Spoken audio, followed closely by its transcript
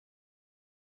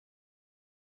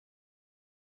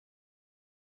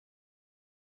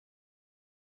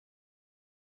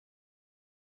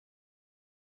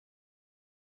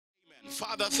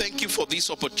Father, thank you for this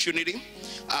opportunity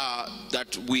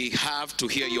that we have to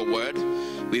hear your word.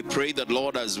 We pray that,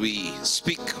 Lord, as we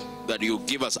speak, that you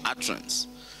give us utterance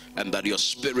and that your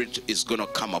spirit is going to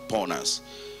come upon us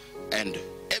and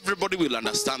everybody will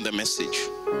understand the message.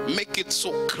 Make it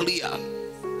so clear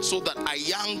so that a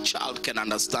young child can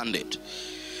understand it,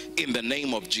 in the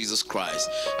name of Jesus Christ.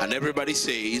 And everybody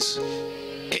says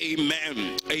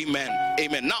amen, amen,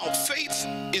 amen. Now, faith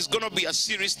is going to be a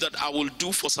series that I will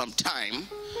do for some time,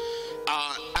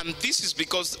 and this is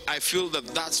because I feel that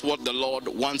that's what the Lord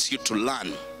wants you to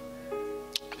learn.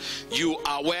 You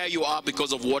are where you are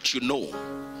because of what you know.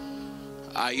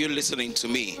 Are you listening to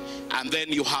me? And then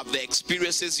you have the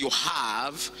experiences you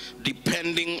have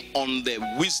depending on the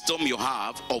wisdom you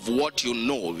have of what you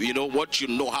know. You know what you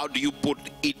know, how do you put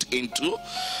it into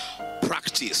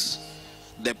practice?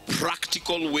 The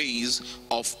practical ways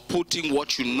of putting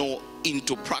what you know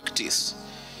into practice.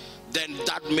 Then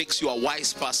that makes you a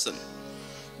wise person.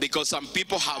 Because some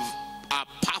people are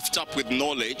puffed up with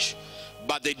knowledge,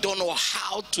 but they don't know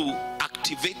how to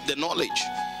activate the knowledge.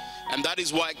 And that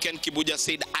is why Ken Kibuja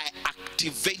said, I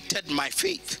activated my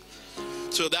faith.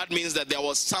 So that means that there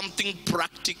was something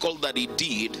practical that he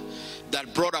did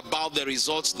that brought about the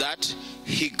results that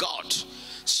he got.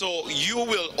 So you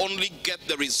will only get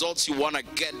the results you want to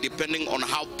get depending on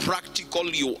how practical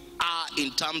you are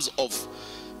in terms of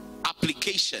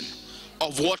application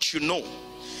of what you know.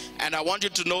 And I want you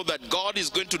to know that God is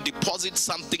going to deposit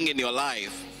something in your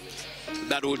life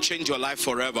that will change your life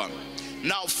forever.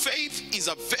 Now, faith is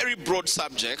a very broad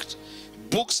subject.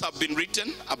 Books have been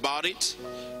written about it.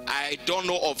 I don't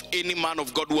know of any man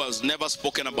of God who has never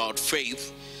spoken about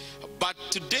faith. But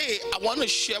today, I want to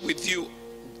share with you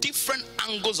different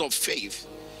angles of faith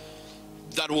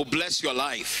that will bless your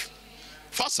life.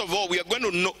 First of all, we are going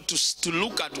to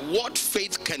look at what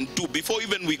faith can do before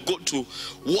even we go to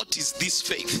what is this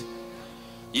faith.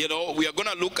 You know, we are going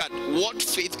to look at what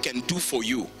faith can do for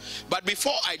you. But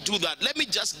before I do that, let me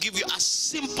just give you a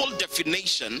simple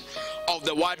definition of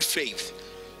the word faith.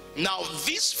 Now,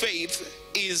 this faith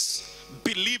is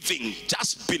believing,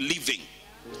 just believing.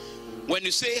 When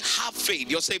you say have faith,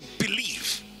 you say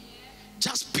believe.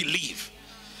 Just believe.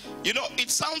 You know, it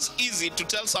sounds easy to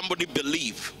tell somebody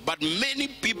believe, but many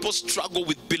people struggle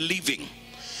with believing,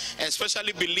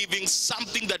 especially believing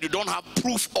something that you don't have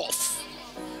proof of.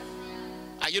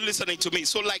 Are you listening to me?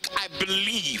 So like, I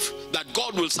believe that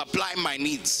God will supply my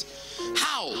needs.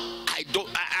 How? I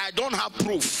don't have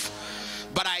proof,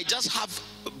 but I just have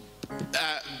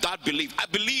that belief. I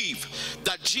believe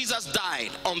that Jesus died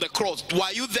on the cross.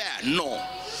 Were you there? No.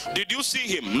 Did you see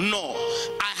him? No.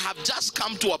 I have just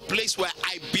come to a place where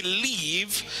I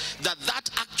believe that that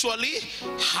actually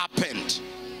happened.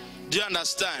 Do you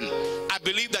understand? I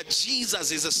believe that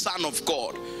Jesus is the Son of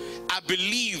God. I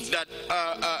believe that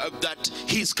that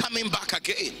he's coming back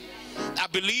again. I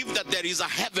believe that there is a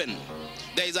heaven,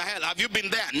 there is a hell. Have you been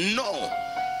there? No,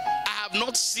 I have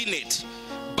not seen it,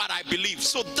 but I believe.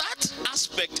 So that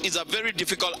aspect is a very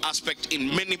difficult aspect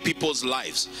in many people's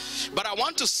lives. But I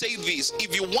want to say this: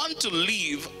 if you want to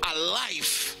live a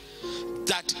life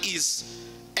that is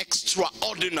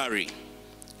extraordinary,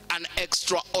 an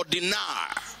extraordinary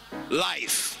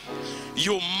life,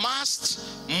 you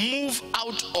must move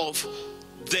out of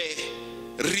the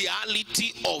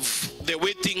reality of the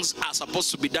way things are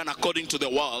supposed to be done according to the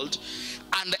world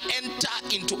and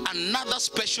enter into another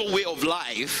special way of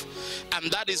life, and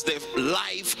that is the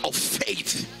life of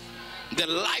faith. The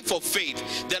life of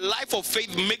faith. The life of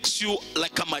faith makes you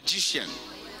like a magician.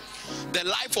 The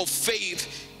life of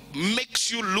faith makes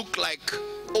you look like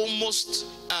almost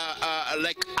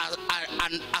like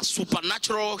a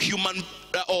supernatural human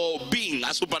or being,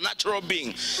 a supernatural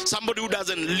being, somebody who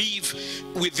doesn't live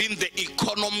within the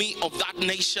economy of that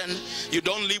nation. You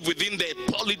don't live within the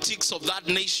politics of that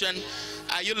nation.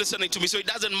 Are you listening to me? So it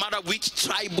doesn't matter which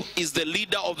tribe is the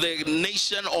leader of the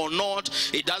nation or not.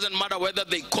 It doesn't matter whether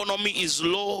the economy is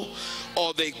low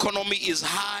or the economy is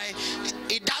high.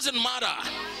 It doesn't matter.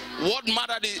 What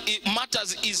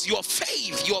matters is your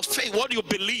faith. Your faith, what you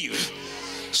believe.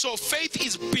 So faith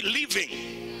is believing.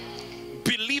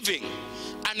 Believing.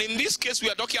 And in this case, we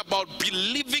are talking about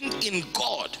believing in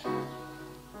God.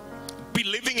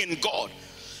 Believing in God.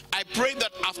 I pray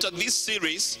that after this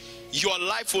series, your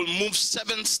life will move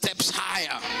 7 steps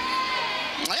higher.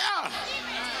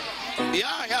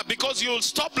 Yeah, because you'll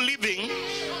stop living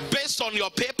based on your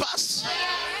papers,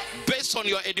 based on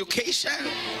your education.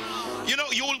 You know,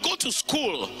 you will go to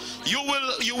school, you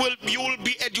will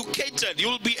be educated, you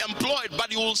will be employed,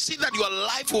 but you will see that your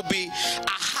life will be a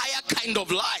higher kind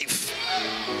of life.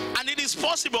 And it is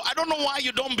possible. I don't know why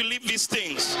you don't believe these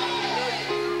things.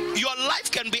 your life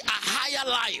can be a higher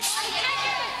life.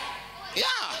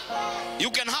 Yeah, you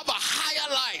can have a higher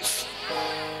life.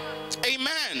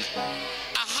 Amen.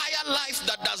 A higher life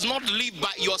that does not live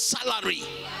by your salary.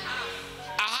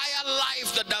 A higher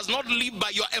life that does not live by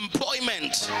your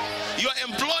employment. You're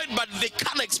employed, but they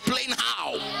can't explain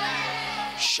how.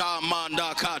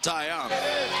 Shamanda Kataya.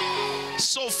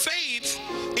 So faith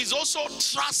is also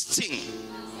trusting.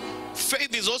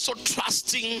 Faith is also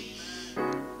trusting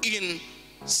in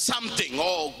something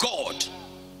or God.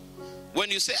 When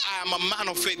you say I am a man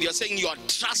of faith, you're saying you are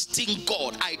trusting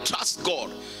God. I trust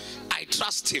God. I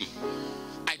trust him.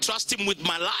 I trust him with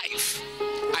my life.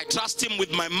 I trust him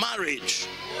with my marriage.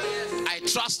 I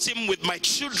trust him with my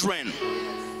children.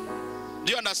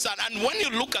 Do you understand? And when you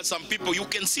look at some people, you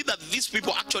can see that these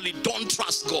people actually don't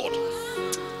trust God.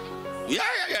 Yeah.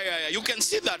 You can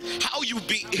see that how you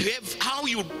behave, how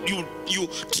you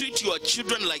treat your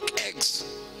children like eggs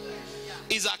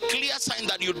is a clear sign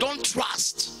that you don't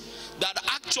trust. That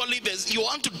actually you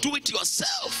want to do it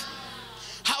yourself.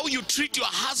 How you treat your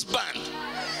husband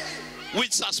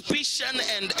with suspicion,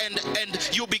 and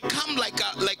you become like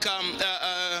FBI,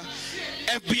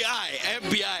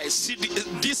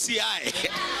 DCI,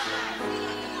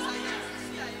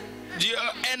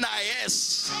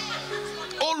 NIS,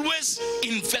 always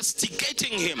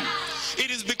investigating him.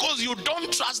 It is because you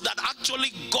don't trust that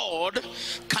actually God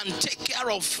can take care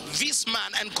of this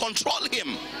man and control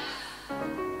him.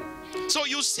 So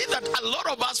you see that a lot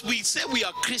of us, we say we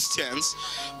are Christians,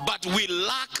 but we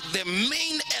lack the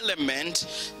main element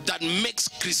that makes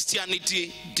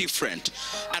Christianity different.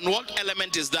 And what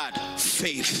element is that?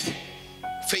 Faith.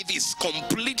 Faith is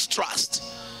complete trust.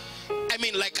 I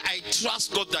mean, like, I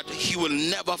trust God that he will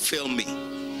never fail me.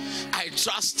 I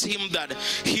trust him that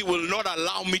he will not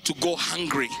allow me to go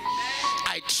hungry.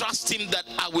 I trust him that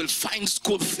I will find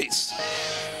school fees.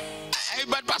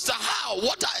 But Pastor, how?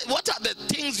 What are the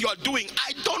things you are doing?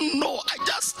 I don't know. I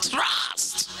just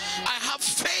trust. I have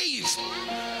faith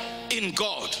in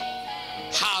God.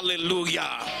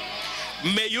 Hallelujah.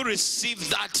 May you receive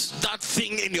that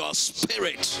thing in your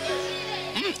spirit.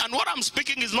 And what I'm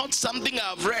speaking is not something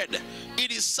I've read.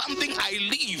 It is something I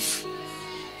live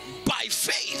by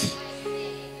faith.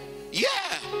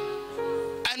 Yeah.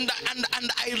 And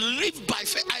I live by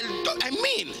faith. I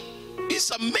mean,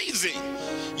 it's amazing.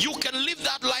 You can live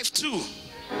that life too.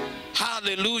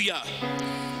 Hallelujah.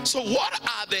 So what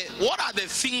are the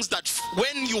things that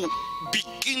when you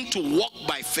begin to walk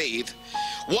by faith,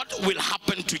 what will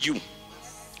happen to you?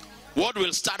 What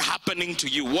will start happening to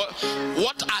you? What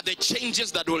are the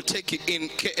changes that will take in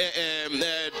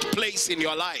place in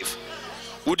your life?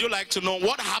 Would you like to know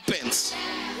what happens?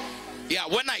 Yeah,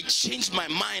 when I changed my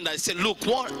mind, I said, look,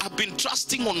 what I've been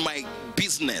trusting on my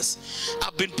business.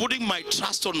 I've been putting my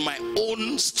trust on my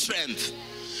own strength.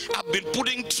 I've been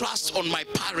putting trust on my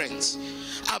parents.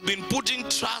 I've been putting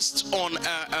trust on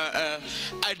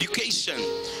education.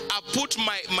 I put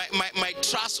my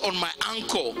trust on my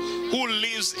uncle who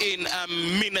lives in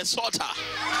Minnesota.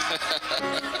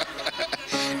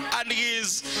 And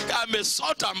he's a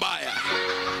Minnesota buyer.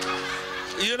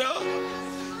 You know?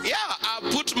 Yeah, I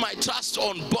put my trust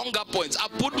on Bonga Points. I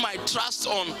put my trust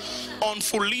on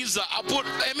Fuliza.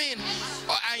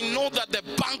 I know that the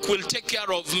bank will take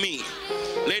care of me,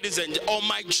 ladies and gentlemen, or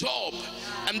my job.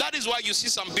 And that is why you see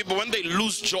some people, when they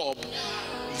lose job,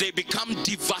 they become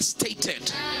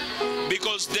devastated.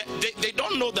 Because they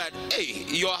don't know that, hey,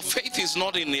 your faith is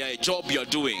not in the job you're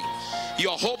doing.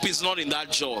 Your hope is not in that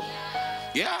job.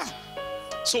 Yeah.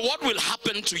 So what will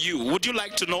happen to you? Would you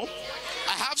like to know?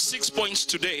 I have 6 points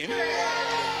today,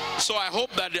 so I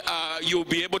hope that you'll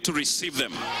be able to receive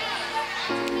them.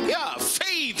 Yeah,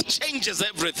 faith changes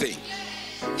everything.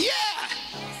 Yeah,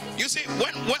 you see,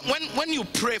 when you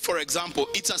pray, for example,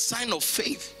 it's a sign of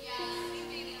faith.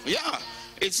 Yeah,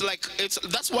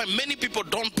 that's why many people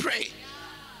don't pray,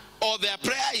 or their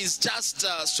prayer is just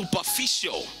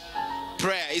superficial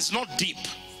prayer. It's not deep.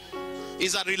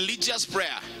 It's a religious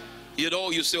prayer. You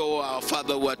know, you say, oh, our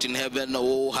Father who art in heaven,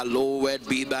 oh, hallowed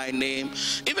be thy name.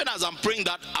 Even as I'm praying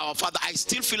that, our Father, I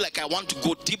still feel like I want to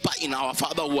go deeper in our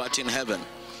Father who art in heaven.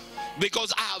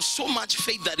 Because I have so much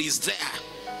faith that he's there.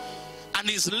 And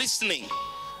he's listening.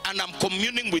 And I'm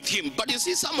communing with him. But you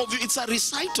see, some of you, it's a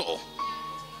recital.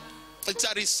 It's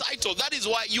a recital. That is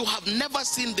why you have never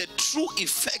seen the true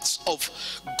effects of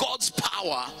God's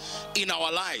power in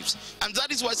our lives. And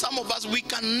that is why some of us, we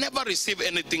can never receive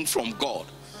anything from God.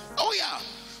 Oh yeah.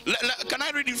 Can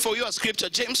I read it for you, a scripture?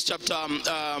 James chapter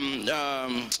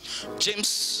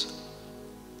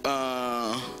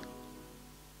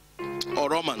or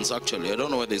Romans, actually. I don't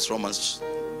know whether it's Romans.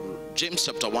 James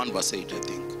chapter 1 verse 8, I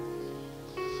think.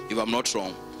 if I'm not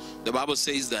wrong. The Bible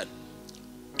says that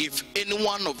if any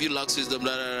one of you lacks wisdom,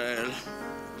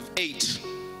 8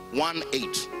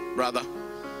 brother.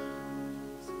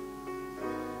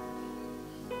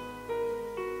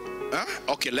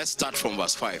 Okay, let's start from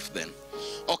verse 5 then.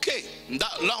 Okay,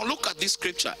 now look at this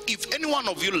scripture. If any one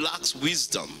of you lacks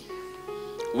wisdom,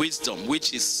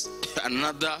 which is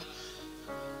another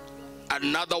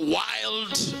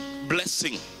wild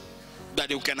blessing that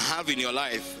you can have in your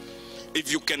life,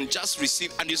 if you can just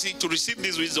receive. And you see, to receive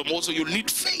this wisdom also you need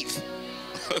faith.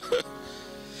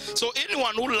 So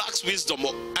anyone who lacks wisdom,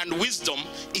 and wisdom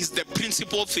is the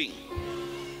principal thing,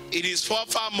 it is far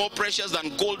more precious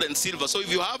than gold and silver. So if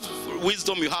you have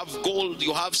wisdom, you have gold,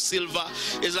 you have silver.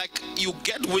 It's like you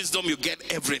get wisdom, you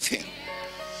get everything.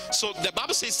 So the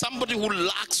Bible says somebody who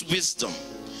lacks wisdom,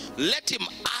 let him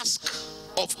ask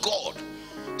of God.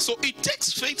 So it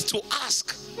takes faith to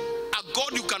ask a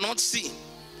God you cannot see.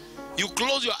 You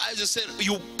close your eyes,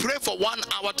 you pray for 1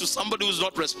 hour to somebody who's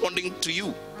not responding to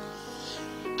you.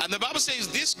 And the Bible says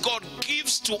this God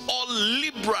gives to all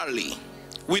liberally,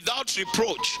 without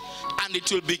reproach, and it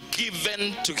will be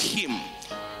given to him.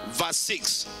 Verse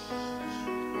 6.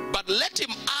 But let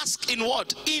him ask in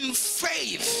what? In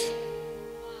faith,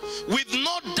 with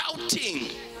no doubting.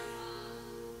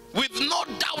 With no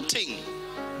doubting.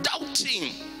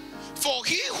 Doubting. For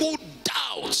he who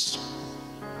doubts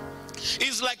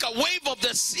is like a wave of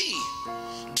the sea,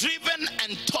 driven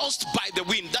and tossed by the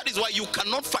wind. That is why you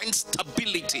cannot find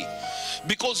stability,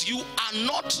 because you are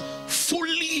not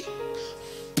fully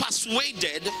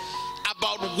persuaded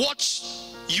about what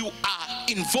you are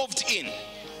involved in.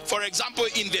 For example,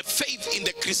 in the faith, in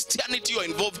the Christianity you're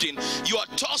involved in, you are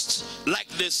tossed like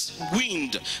this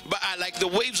wind, like the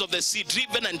waves of the sea,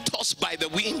 driven and tossed by the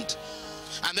wind.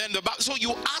 And then so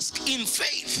you ask in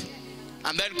faith,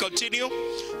 and then continue.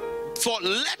 For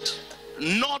let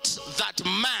not that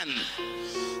man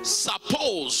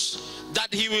suppose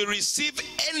that he will receive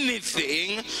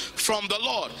anything from the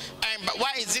Lord. And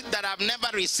why is it that I've never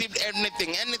received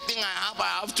anything? Anything I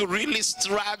have to really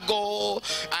struggle.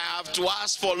 I have to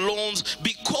ask for loans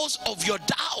because of your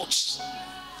doubts.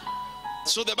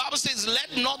 So the Bible says,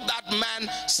 let not that man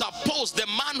suppose, the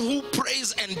man who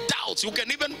prays and doubts. You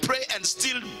can even pray and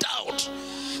still doubt.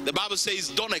 The Bible says,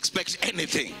 don't expect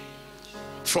anything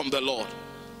from the Lord.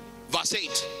 Verse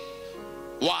 8.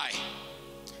 Why?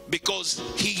 Because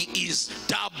he is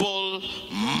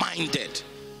double-minded,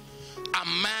 a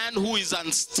man who is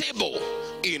unstable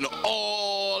in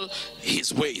all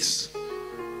his ways.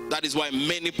 That is why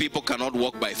many people cannot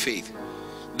walk by faith.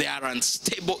 They are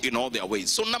unstable in all their ways.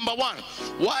 So number one,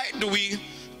 what do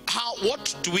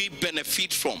we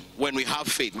benefit from when we have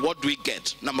faith? What do we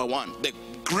get? Number one, the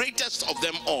greatest of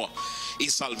them all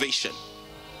is salvation.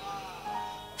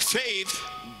 Faith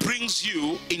brings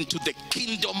you into the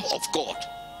kingdom of God.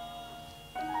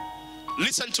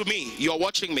 Listen to me, you're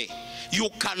watching me. You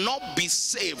cannot be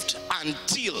saved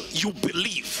until you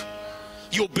believe.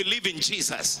 You believe in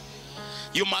Jesus.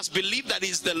 You must believe that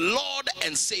he's the Lord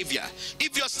and Savior.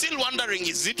 If you're still wondering,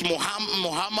 is it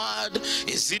Muhammad?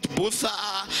 Is it Buddha?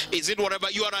 Is it whatever?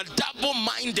 You are a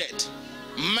double-minded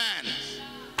man.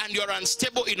 And you're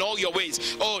unstable in all your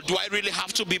ways. Oh, do I really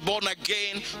have to be born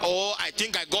again? Oh, I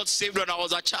think I got saved when I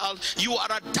was a child. You are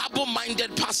a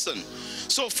double-minded person.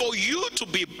 So for you to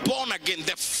be born again,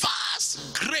 the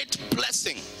first great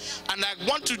blessing, and I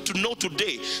want you to know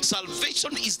today,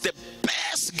 salvation is the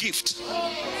best gift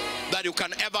that you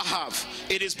can ever have.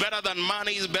 It is better than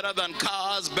money, it's better than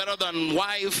cars, better than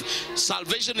wife.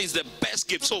 Salvation is the best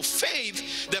gift. So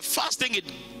faith, the first thing it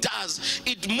does,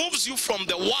 it moves you from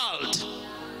the world.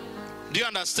 Do you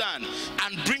understand?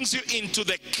 And brings you into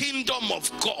the kingdom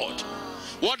of God.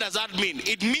 What does that mean?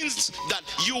 It means that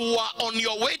you are on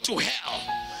your way to hell,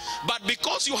 but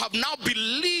because you have now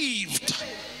believed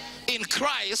in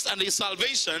Christ and his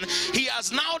salvation, he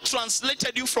has now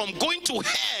translated you from going to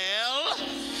hell.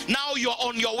 Now you're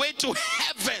on your way to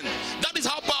heaven. That is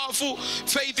how powerful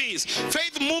faith is.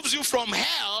 Faith moves you from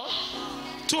hell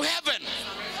to heaven.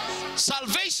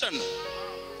 Salvation,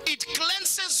 it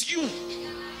cleanses you.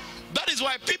 That is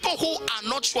why people who are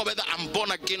not sure whether I'm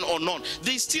born again or not,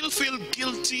 they still feel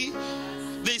guilty,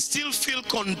 they still feel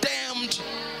condemned,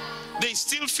 they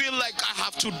still feel like I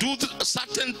have to do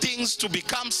certain things to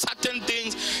become certain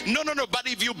things. No, but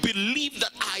if you believe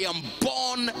that I am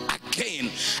born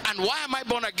again, and why am I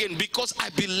born again? Because I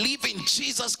believe in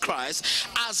Jesus Christ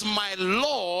as my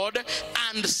Lord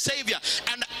and Savior,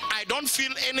 and I don't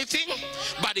feel anything,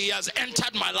 but he has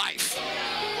entered my life.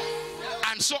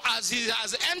 And so as he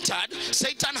has entered,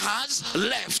 Satan has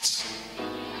left.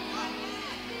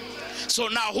 So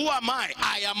now who am I?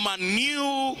 I am a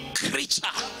new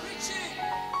creature.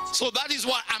 So that is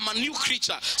why I'm a new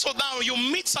creature. So now you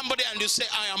meet somebody and you say,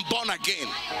 I am born again.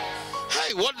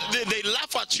 Hey, what they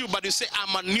laugh at you, but you say,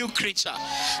 I'm a new creature.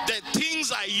 The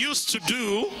things I used to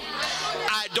do,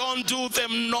 I don't do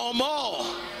them no more.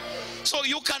 So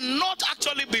you cannot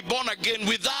actually be born again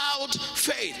without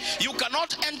faith. You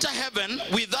cannot enter heaven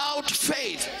without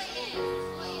faith.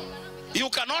 You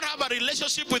cannot have a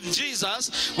relationship with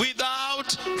Jesus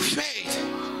without faith.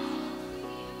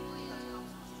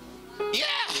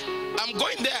 Yeah, I'm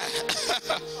going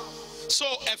there. So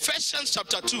Ephesians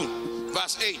chapter 2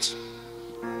 verse 8.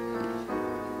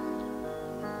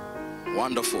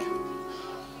 Wonderful.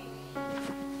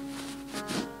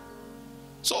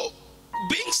 So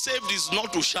being saved is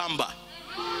not ushamba.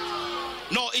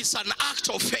 No, it's an act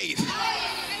of faith.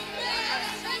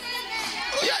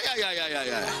 Yeah.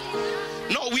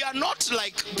 No, we are not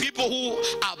like people who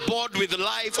are bored with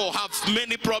life or have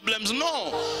many problems.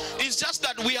 No, it's just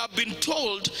that we have been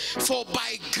told, for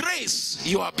by grace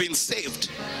you have been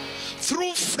saved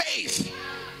through faith,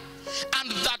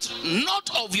 and that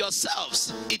not of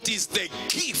yourselves, it is the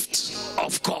gift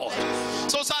of God.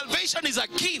 So salvation is a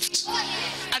gift,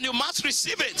 and you must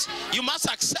receive it. You must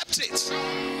accept it.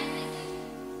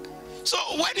 So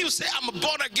when you say, I'm a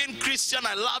born again Christian,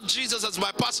 I love Jesus as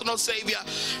my personal savior,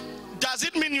 does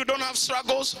it mean you don't have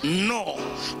struggles? No.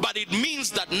 But it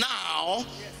means that now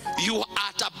you are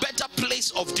at a better place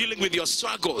of dealing with your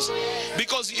struggles,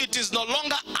 because it is no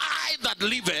longer I that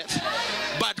liveth,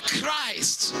 but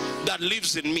Christ that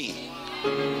lives in me.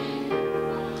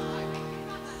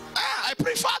 I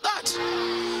prefer that.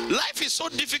 Life is so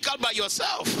difficult by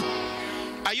yourself.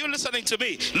 Are you listening to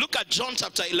me? Look at John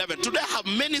chapter 11. Today I have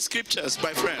many scriptures,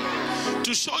 my friend,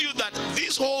 to show you that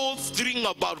this whole thing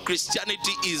about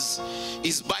Christianity is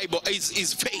Bible,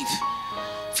 is faith.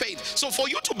 Faith. So for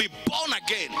you to be born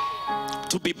again,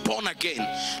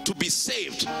 to be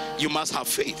saved, you must have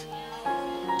faith.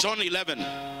 John 11,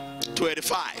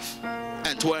 25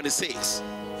 and 26.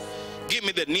 Give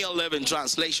me the New Living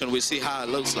Translation. We see how it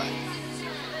looks like.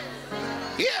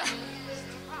 Yeah.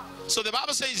 So the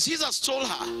Bible says, Jesus told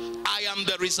her, I am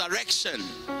the resurrection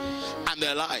and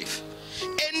the life.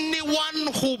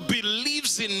 Anyone who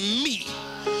believes in me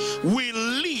will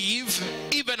live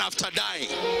even after dying.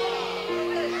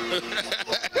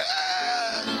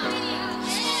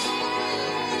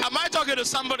 Am I talking to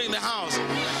somebody in the house?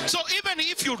 So even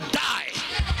if you die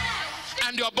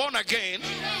and you are born again,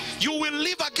 you will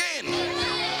live again.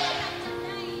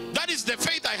 That is the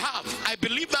faith I have. I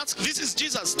believe that this is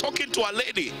Jesus talking to a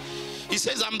lady. He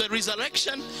says, I'm the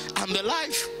resurrection and the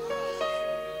life.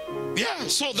 Yeah,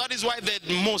 so that is why the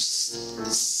most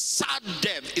sad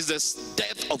death is the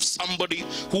death of somebody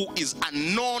who is a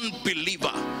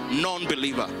non-believer.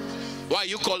 Non-believer. Why are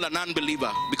you called a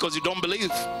non-believer? Because you don't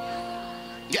believe.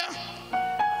 Yeah.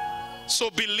 So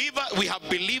believer, we have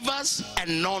believers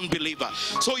and non-believer.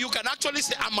 So you can actually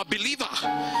say, I'm a believer.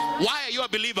 Why are you a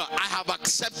believer? I have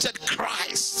accepted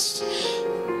Christ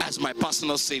as my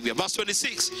personal savior. Verse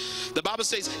 26, the Bible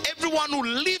says, everyone who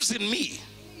lives in me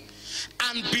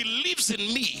and believes in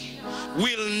me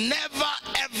will never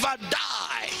ever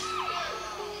die.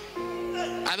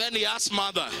 And then he asked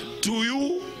Martha, do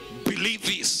you believe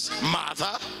this,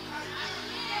 Martha?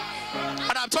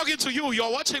 And I'm talking to you, you're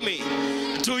watching me.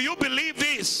 Do you believe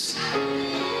this?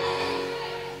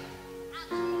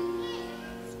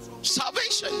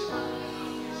 Salvation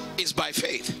is by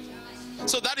faith.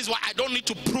 So that is why I don't need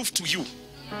to prove to you.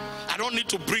 I don't need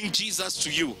to bring Jesus to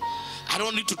you. I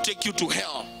don't need to take you to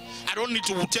hell. I don't need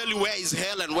to tell you where is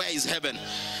hell and where is heaven.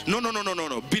 No.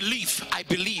 Belief. I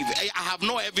believe. I have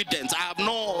no evidence. I have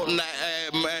no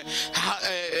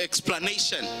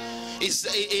explanation.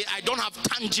 I don't have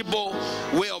tangible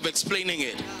way of explaining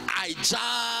it. I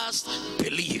just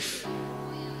believe.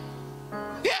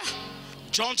 Yeah.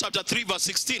 John chapter 3 verse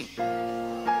 16.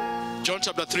 John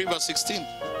chapter 3 verse 16.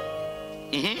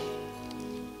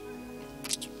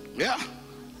 Yeah.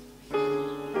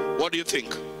 What do you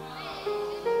think?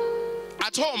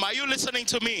 At home, are you listening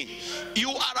to me? You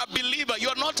are a believer.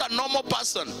 You're not a normal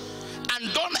person.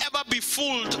 And don't ever be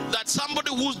fooled that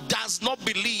somebody who does not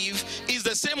believe is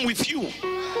the same with you.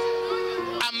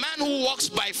 A man who walks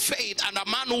by faith and a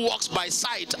man who walks by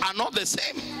sight are not the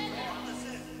same.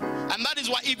 And that is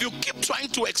why if you keep trying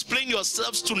to explain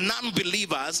yourselves to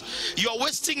non-believers, you're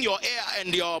wasting your air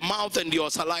and your mouth and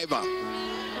your saliva.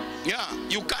 Yeah,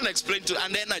 you can't explain to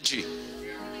an energy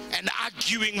and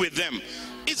arguing with them.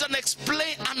 It's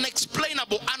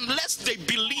unexplainable unless they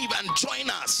believe and join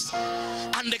us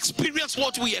and experience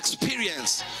what we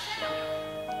experience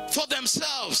for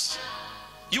themselves.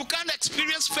 You can't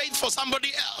experience faith for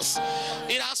somebody else.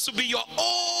 It has to be your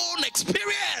own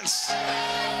experience.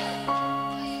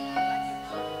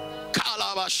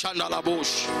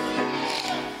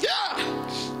 Yeah.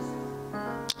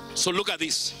 So look at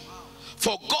this.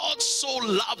 For God so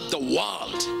loved the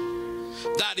world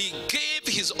that he gave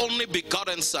his only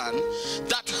begotten Son,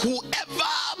 that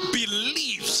whoever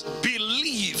believes,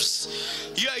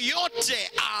 yeyote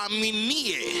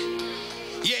aminie,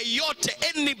 yeyote,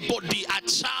 anybody, a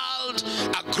child,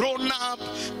 a grown-up,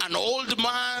 an old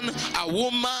man, a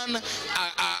woman,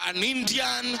 an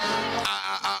Indian,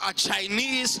 a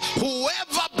Chinese,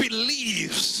 whoever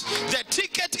believes, the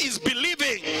ticket is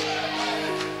believing.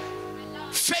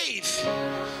 Faith.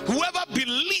 Whoever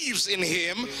believes in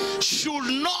him should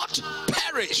not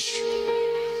perish,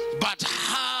 but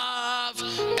have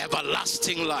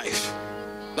everlasting life.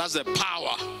 That's the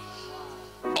power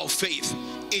of faith.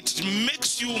 It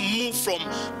makes you move from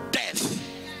death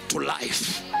to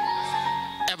life.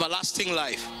 Everlasting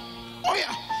life. Oh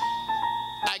yeah.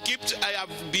 I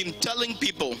have been telling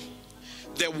people,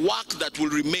 the work that will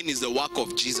remain is the work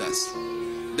of Jesus,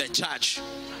 the church.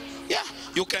 Yeah,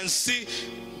 you can see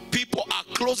people are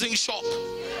closing shop.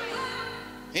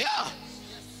 Yeah,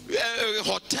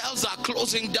 hotels are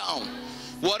closing down.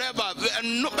 Whatever,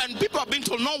 and people have been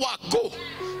told no work, go.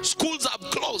 Schools have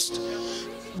closed.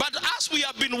 But as we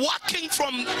have been working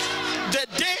from the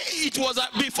day it was,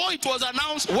 before it was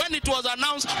announced, when it was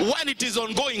announced, when it is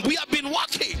ongoing, we have been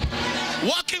working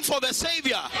for the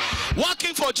Savior,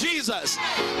 working for Jesus,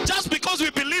 just because we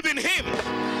believe in him.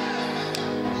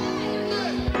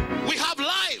 We have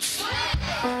life.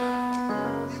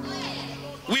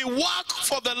 We work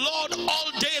for the Lord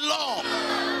all day long.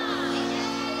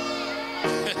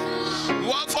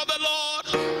 Work for the Lord.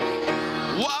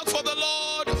 Work for the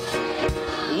Lord.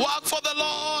 Work for the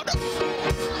Lord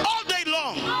all day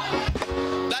long.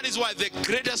 That is why the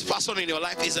greatest person in your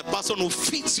life is a person who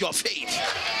fits your faith.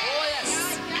 Oh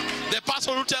yes. The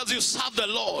person who tells you serve the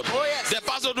Lord. Oh, yes. The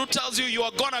person who tells you you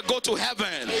are gonna go to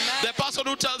heaven. Amen. The person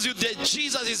who tells you that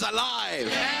Jesus is alive.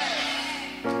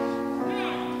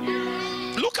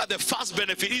 Amen. Look at the first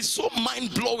benefit. It's so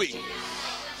mind-blowing.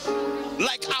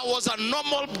 Like I was a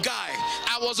normal guy.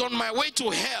 I was on my way to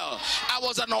hell. I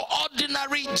was an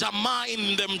ordinary Jama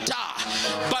in the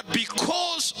mtaa. But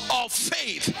because of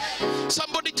faith,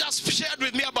 somebody just shared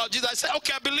with me about Jesus. I said,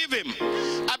 okay, I believe him.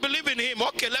 I believe in him.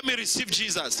 Okay, let me receive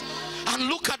Jesus. And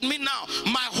look at me now.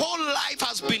 My whole life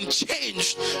has been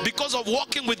changed because of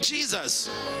walking with Jesus.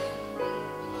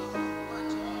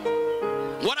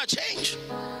 What a change.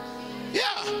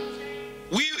 Yeah.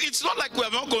 It's not like we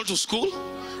have not gone to school.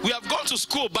 We have gone to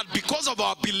school, but because of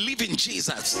our belief in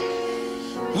Jesus,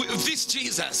 this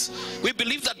Jesus, we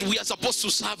believe that we are supposed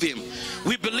to serve him.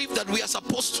 We believe that we are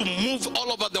supposed to move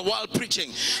all over the world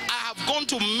preaching. I have gone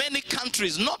to many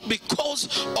countries, not because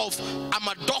of I'm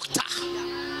a doctor,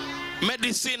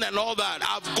 medicine and all that.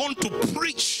 I've gone to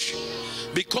preach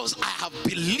because I have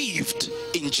believed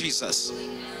in Jesus.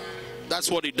 That's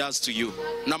what it does to you.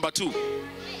 Number two,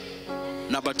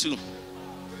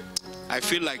 I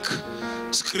feel like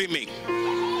screaming.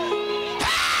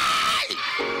 Hey!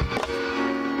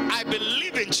 I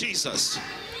believe in Jesus.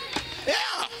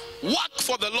 Yeah. Work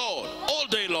for the Lord all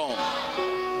day long.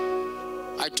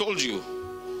 I told you.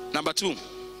 Number two,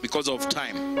 because of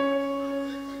time.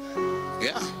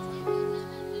 Yeah.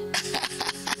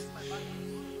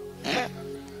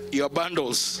 Your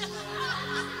bundles.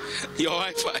 Your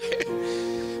Wi-Fi.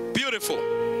 Beautiful.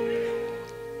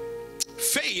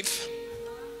 Faith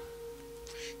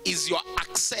is your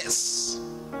access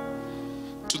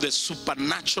to the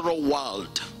supernatural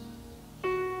world.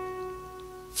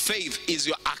 Faith is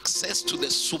your access to the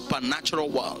supernatural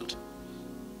world.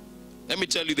 Let me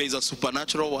tell you, there is a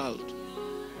supernatural world.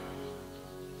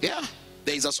 Yeah,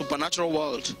 there is a supernatural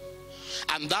world.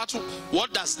 And that,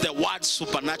 what does the word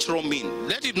supernatural mean?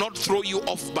 Let it not throw you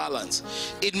off balance.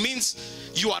 It means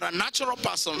you are a natural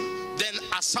person, then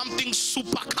as something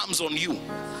super comes on you.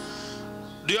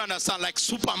 Do you understand? Like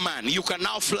Superman, you can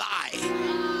now fly.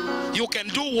 You can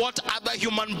do what other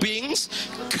human beings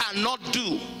cannot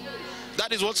do.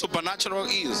 That is what supernatural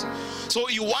is. So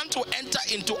you want to enter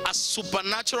into a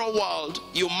supernatural world,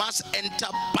 you must enter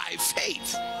by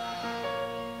faith.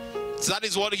 So that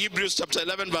is what Hebrews chapter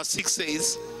 11 verse 6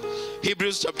 says.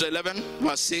 Hebrews chapter 11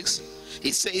 verse 6,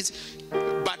 it says,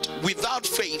 but without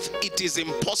faith it is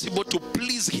impossible to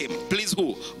please him. Please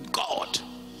who? God.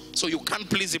 So you can't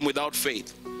please him without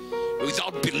faith,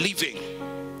 without believing.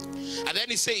 And then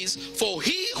he says, for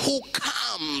he who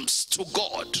comes to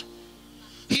God,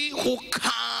 he who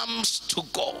comes to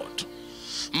God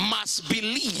must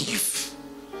believe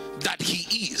that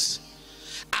he is,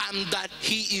 and that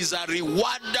he is a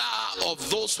rewarder of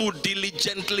those who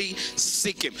diligently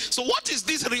seek him. So what is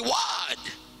this reward?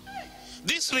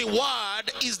 This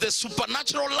reward is the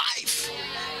supernatural life.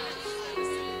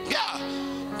 Yeah.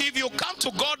 If you come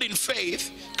to God in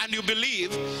faith and you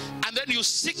believe and then you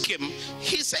seek him,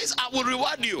 he says, I will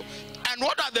reward you. And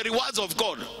what are the rewards of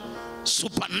God?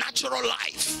 Supernatural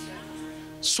life.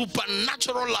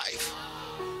 Supernatural life.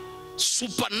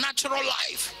 Supernatural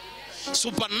life.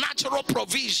 Supernatural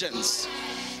provisions.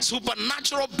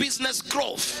 Supernatural business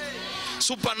growth.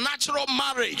 Supernatural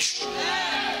marriage.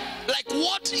 Like,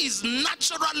 what is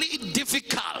naturally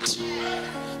difficult,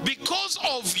 because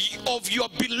of your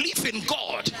belief in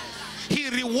God, he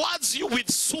rewards you with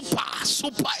super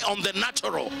on the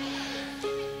natural.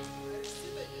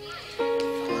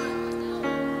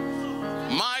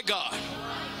 My God,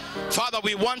 Father,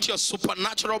 we want your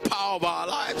supernatural power of our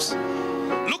lives.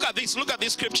 Look at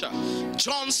this scripture,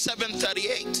 John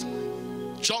 7:38.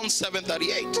 John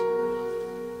 7:38.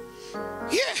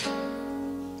 Yeah,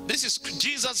 this is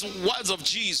Jesus, words of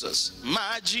Jesus.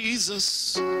 My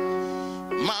Jesus,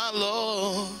 my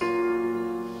Lord,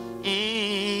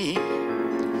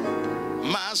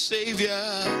 my Savior.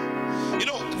 You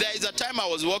know, there is a time I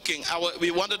was walking,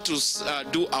 we wanted to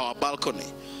do our balcony,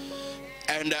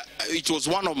 and it was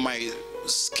one of my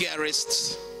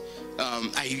scariest.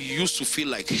 I used to feel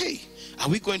like, hey, are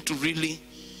we going to really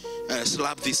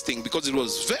slap this thing? Because it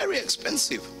was very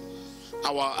expensive,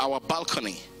 our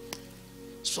balcony.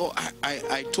 So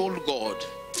I told God,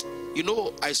 you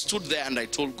know, I stood there and I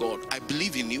told God, I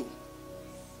believe in you.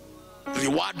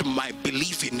 Reward my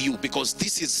belief in you, because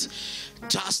this is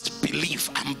just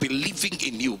belief. I'm believing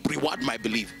in you. Reward my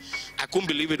belief. I couldn't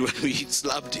believe it when we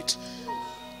slapped it.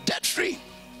 Debt free.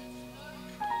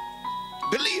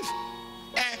 Believe.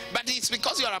 But it's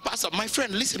because you are a pastor. My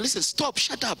friend, listen, stop,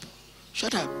 shut up.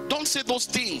 Don't say those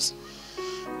things.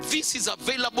 This is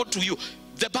available to you.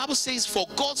 The Bible says, for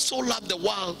God so loved the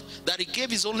world that he gave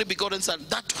his only begotten son,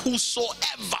 that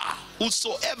whosoever,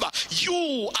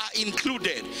 you are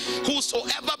included,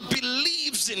 whosoever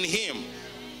believes in him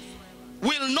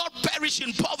will not perish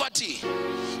in poverty,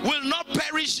 will not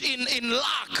perish in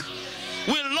lack,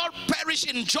 will not perish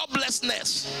in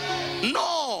joblessness.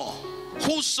 No,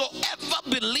 whosoever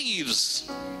believes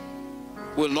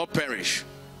will not perish.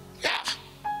 Yeah.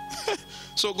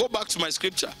 So go back to my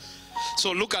scripture.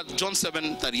 So look at John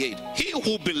 7:38. He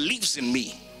who believes in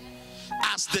me,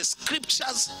 as the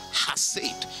scriptures has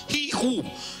said. He who,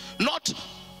 not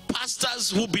pastors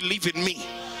who believe in me.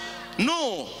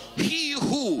 No, he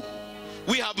who.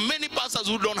 We have many pastors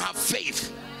who don't have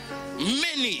faith.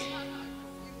 Many.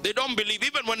 They don't believe.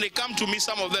 Even when they come to me,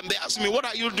 some of them, they ask me, what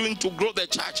are you doing to grow the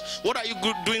church? What are you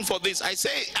doing for this? I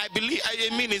say, I believe,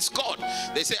 I mean it's God.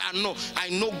 They say, I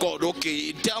know God.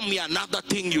 Okay, tell me another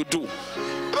thing you do.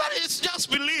 But it's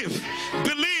just believe.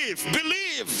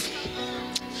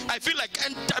 I feel like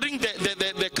entering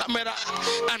the camera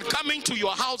and coming to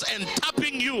your house and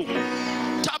tapping you.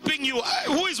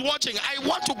 Who is watching? I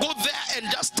want to go there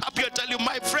and just tap you and tell you,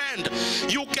 my friend,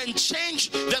 you can change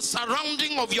the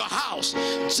surrounding of your house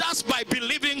just by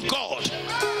believing God.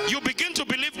 You begin to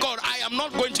believe God, I am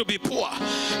not going to be poor.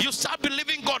 You start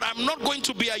believing God, I'm not going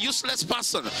to be a useless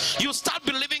person. You start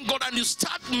believing God and you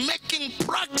start making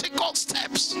practical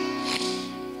steps.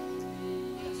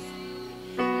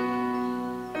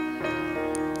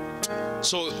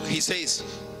 So he says,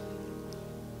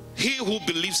 he who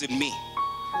believes in me,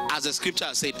 as the scripture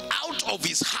has said, out of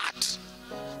his heart,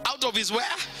 out of his where?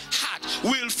 Heart,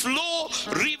 will flow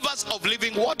rivers of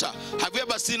living water. Have you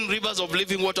ever seen rivers of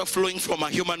living water flowing from a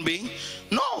human being?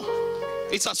 No,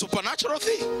 it's a supernatural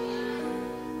thing.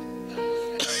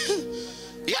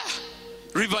 Yeah,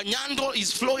 River Nyando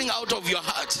is flowing out of your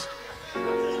heart.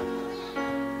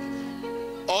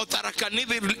 Or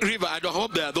Tarakanidi River. I don't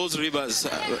hope there are those rivers,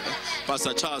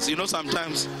 Pastor Charles. You know,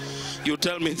 sometimes you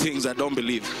tell me things I don't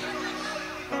believe.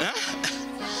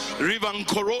 River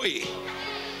Nkoroi,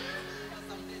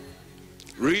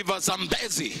 River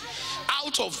Zambezi.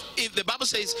 Out of, if the Bible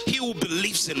says, he who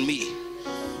believes in me,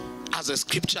 as the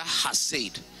scripture has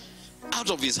said, out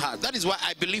of his heart. That is why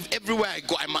I believe everywhere I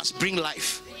go, I must bring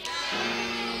life.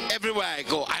 Everywhere I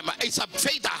go, it's a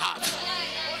faith I have.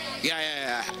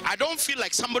 Yeah. I don't feel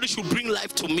like somebody should bring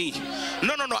life to me.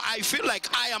 No. I feel like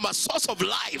I am a source of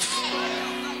life.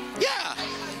 Yeah.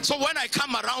 So when I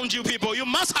come around you people, you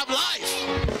must have life.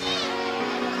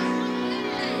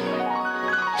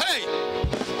 Hey,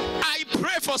 I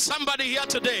pray for somebody here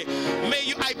today,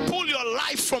 I pull your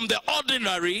life from the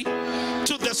ordinary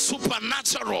to the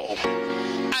supernatural.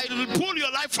 I will pull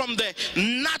your life from the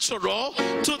natural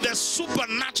to the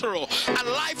supernatural. A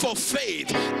life of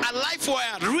faith, a life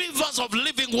where rivers of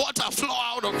living water flow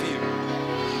out of you.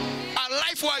 A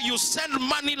life where you send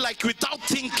money like without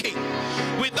thinking,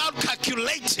 without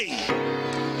calculating.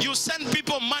 You send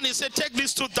people money, say take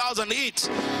this 2,000 eat,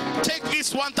 take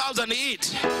this 1,000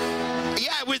 eat.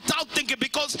 Yeah, without thinking,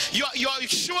 because you're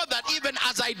sure that even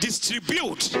as I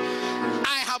distribute,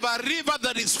 I have a river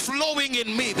that is flowing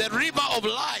in me, the river of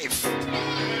life.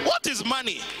 What is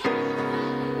money?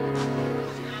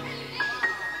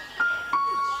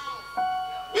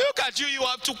 Look at you, you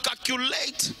have to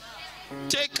calculate.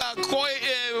 Take a coin,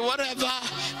 whatever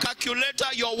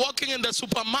calculator. You're working in the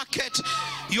supermarket,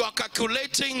 you are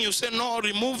calculating, you say no,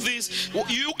 remove this.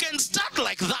 You can start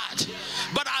like that,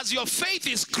 but as your faith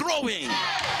is growing,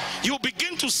 you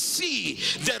begin to see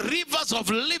the rivers of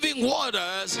living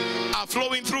waters are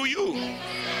flowing through you.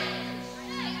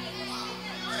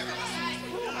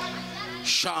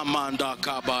 Shamanda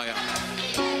Kabaya.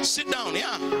 Sit down.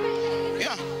 Yeah,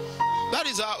 that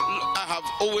is how I have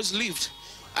always lived.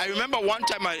 I remember one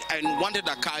time I wanted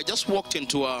a car. I just walked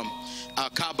into a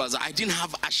car bazaar. I didn't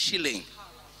have a shilling.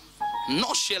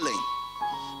 No shilling.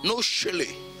 No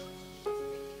shilling.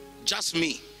 Just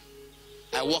me.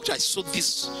 I walked. I saw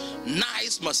this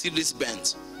nice Mercedes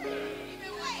Benz.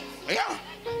 Yeah.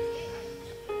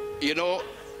 You know,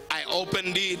 I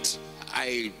opened it.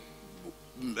 I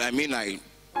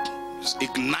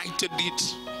ignited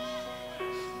it.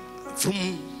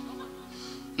 From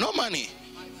no money.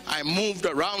 I moved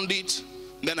around it.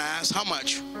 Then I asked how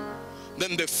much.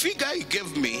 Then the figure he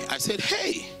gave me, I said,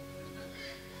 hey,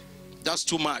 that's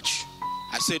too much.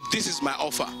 I said, this is my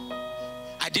offer.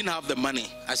 I didn't have the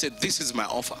money. I said, this is my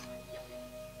offer.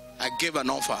 I gave an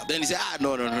offer. Then he said,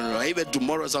 no. Even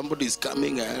tomorrow somebody is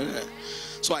coming.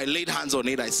 So I laid hands on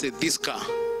it. I said, this car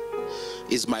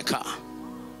is my car.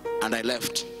 And I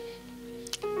left.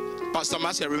 Pastor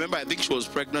Macharia, remember, I think she was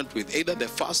pregnant with either the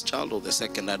first child or the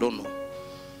second. I don't know.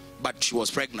 But she was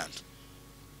pregnant.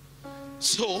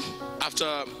 So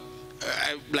after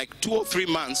like 2 or 3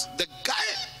 months, the guy,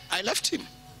 I left him.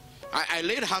 I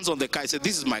laid hands on the car. I said,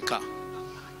 this is my car.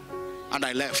 And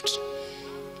I left.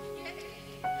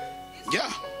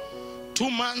 Yeah.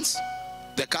 2 months,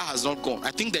 the car has not gone.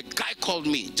 I think the guy called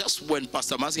me just when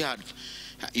Pastor Macharia had,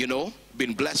 you know,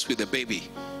 been blessed with a baby.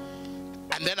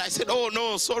 And then I said, oh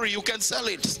no, sorry, you can sell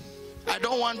it. I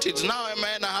don't want it now,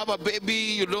 man. I have a baby,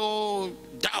 you know.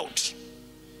 Doubt.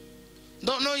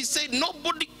 No, he said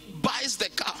nobody buys the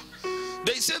car.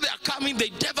 They say they are coming,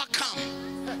 they never come.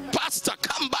 Pastor,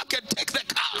 come back and take the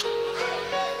car.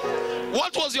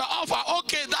 What was your offer?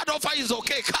 Okay, that offer is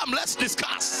okay. Come, let's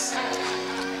discuss.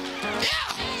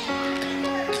 Yeah.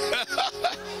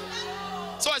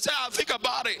 So I said, I'll think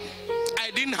about it. I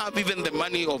didn't have even the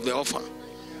money of the offer.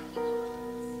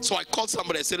 So I called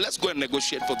somebody. I said, let's go and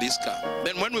negotiate for this car.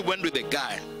 Then when we went with the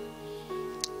guy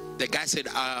said,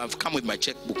 I've come with my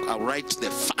checkbook. I'll write the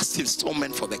first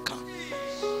installment for the car.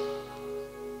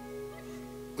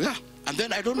 Yeah. And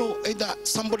then I don't know, either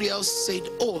somebody else said,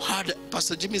 oh,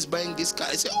 Pastor Jimmy is buying this car.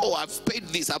 I said, oh, I've paid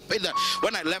this, I've paid that.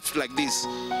 When I left like this,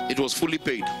 it was fully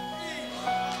paid.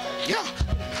 Yeah.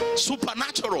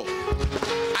 Supernatural.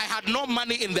 I had no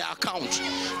money in the account.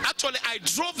 Actually, I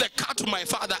drove the car to my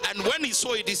father, and when he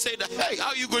saw it, he said, hey, how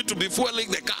are you going to be fueling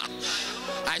the car?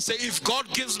 I say, if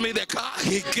God gives me the car,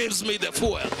 he gives me the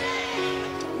fuel.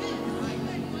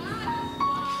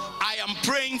 I am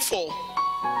praying for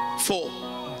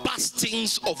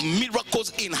bustings of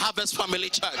miracles in Harvest Family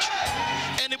Church.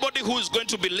 Anybody who is going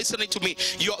to be listening to me,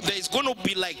 there is going to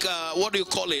be like what do you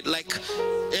call it, like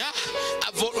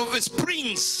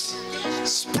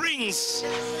springs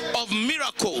of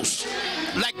miracles,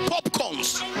 like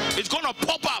popcorns. It's going to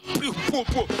pop up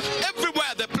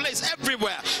everywhere, the place,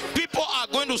 everywhere. People are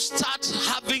going to start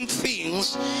having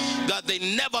things that they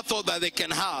never thought that they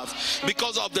can have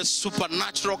because of the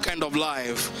supernatural kind of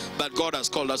life that God has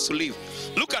called us to live.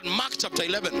 Look at Mark chapter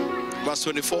 11 verse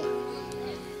 24.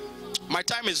 My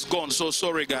time is gone, so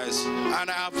sorry guys, and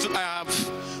I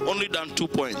have only done 2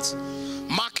 points.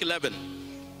 Mark 11.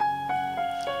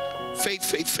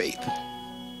 Faith.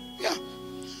 Yeah,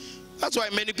 that's why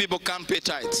many people can't pay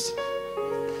tithes.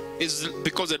 It's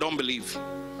because they don't believe.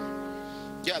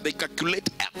 Yeah, they calculate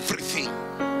everything.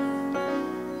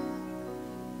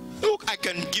 Look, I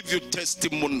can give you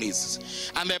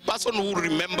testimonies, and the person who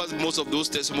remembers most of those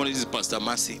testimonies is Pastor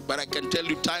Mercy. But I can tell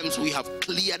you times we have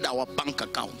cleared our bank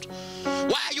account.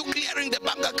 Why are you clearing the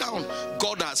bank account?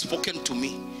 God has spoken to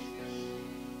me.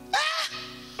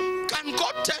 Can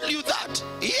God tell you that?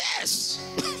 Yes.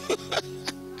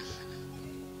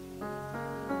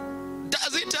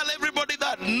 Does he tell everybody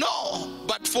that? No.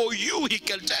 But for you, he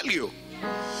can tell you,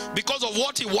 because of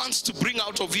what he wants to bring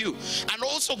out of you. And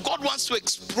also, God wants to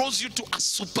expose you to a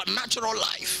supernatural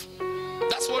life.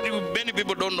 That's what many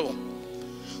people don't know.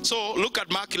 So look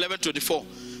at Mark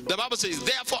 11:24. The Bible says,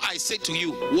 therefore I say to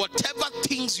you, whatever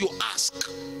things you ask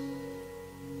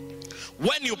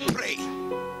when you pray,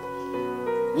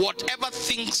 whatever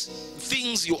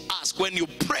things you ask when you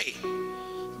pray,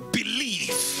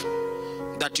 believe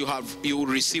that you will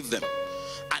receive them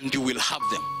and you will have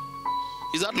them.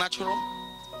 Is that natural?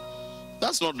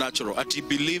 That's not natural. That you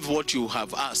believe what you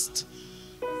have asked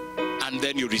and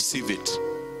then you receive it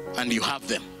and you have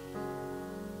them.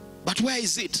 But where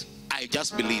is it? I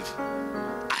just believe.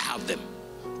 I have them.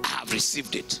 I have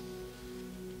received it.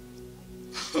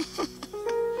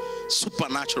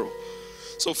 Supernatural.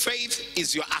 So faith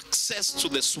is your access to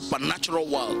the supernatural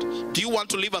world. Do you want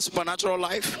to live a supernatural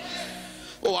life?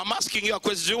 Oh, I'm asking you a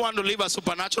question. Do you want to live a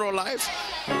supernatural life?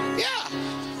 Yeah.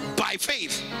 By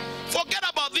faith. Forget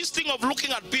about this thing of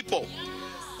looking at people.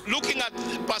 Looking at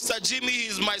Pastor Jimmy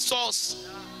is my source.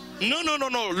 No.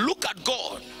 Look at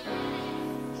God.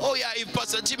 Oh yeah, if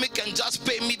Pastor Jimmy can just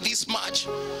pay me this much,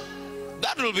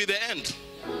 that will be the end.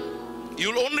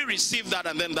 You'll only receive that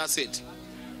and then that's it.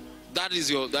 That's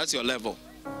your level.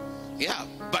 Yeah.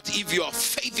 But if your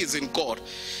faith is in God,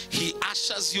 he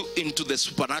ushers you into the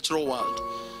supernatural world.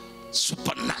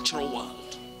 Supernatural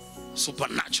world.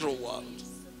 Supernatural world.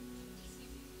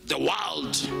 The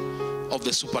world of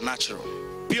the supernatural.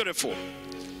 Beautiful.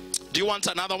 Do you want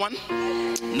another one?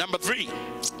 Number 3.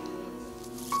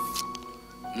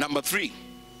 Number 3.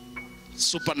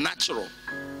 Supernatural.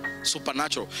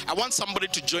 Supernatural. I want somebody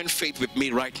to join faith with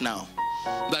me right now,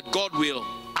 that God will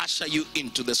usher you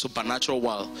into the supernatural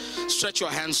world. Stretch your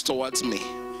hands towards me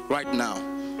right now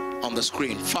on the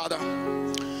screen. Father,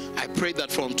 I pray that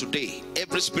from today,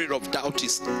 every spirit of doubt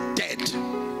is dead.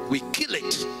 We kill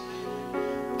it.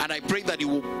 And I pray that you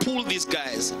will pull these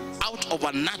guys out of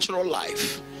a natural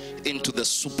life into the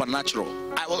supernatural.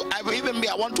 I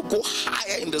want to go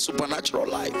higher in the supernatural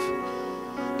life.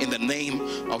 In the name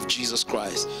of Jesus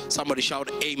Christ. Somebody shout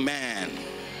amen.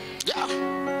 Yeah.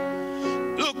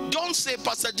 Look, don't say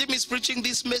Pastor Jimmy is preaching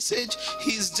this message.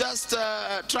 He's just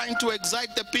trying to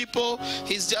excite the people.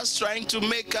 He's just trying to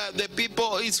make the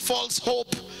people, it's false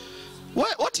hope.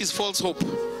 What is false hope?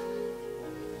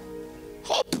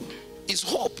 Hope is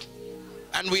hope.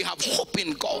 And we have hope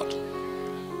in God.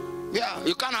 Yeah,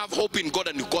 you can't have hope in God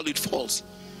and you call it false.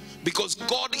 Because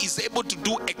God is able to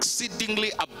do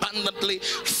exceedingly abundantly,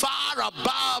 far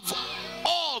above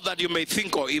all that you may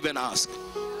think or even ask.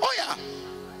 Oh yeah.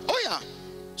 Oh yeah.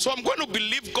 So I'm going to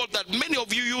believe God that many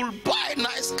of you, you'll buy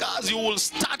nice cars, you will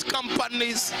start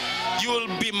companies, you will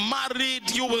be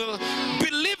married, you will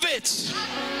believe it.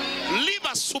 Live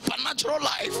a supernatural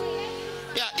life.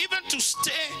 Yeah, even to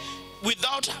stay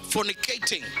without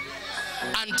fornicating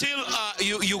until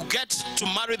you get to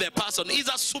marry the person is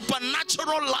a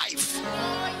supernatural life.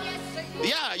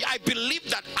 Yeah, I believe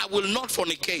that I will not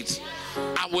fornicate.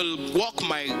 I will walk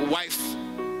my wife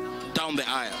down the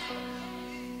aisle.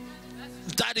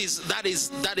 That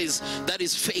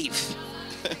is faith.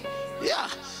 Yeah.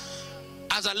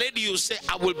 As a lady, you say,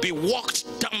 I will be walked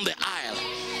down the aisle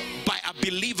by a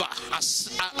believer,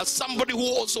 as somebody who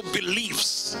also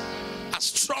believes, a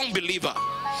strong believer.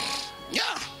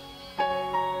 Yeah.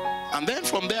 And then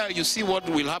from there you see what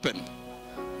will happen.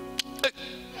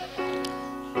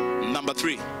 Number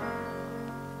 3.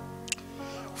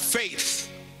 Faith.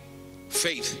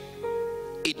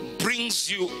 It brings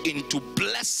you into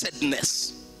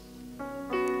blessedness.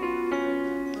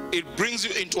 It brings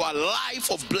you into a life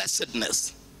of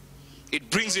blessedness. It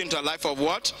brings you into a life of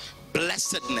what?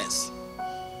 Blessedness.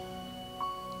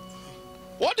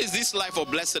 What is this life of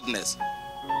blessedness?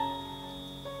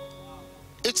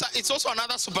 It's also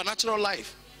another supernatural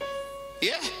life.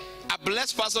 Yeah. A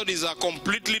blessed person is a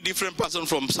completely different person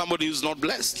from somebody who's not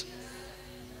blessed.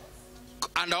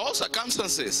 Under all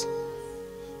circumstances.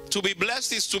 To be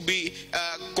blessed is to be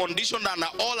conditioned under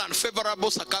all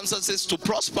unfavorable circumstances to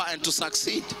prosper and to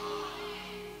succeed.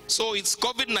 So it's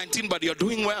COVID-19, but you're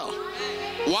doing well.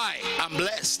 Why? I'm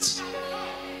blessed.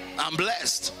 I'm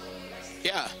blessed.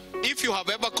 Yeah. If you have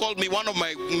ever called me, one of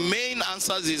my main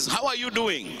answers is, how are you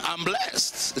doing? I'm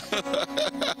blessed.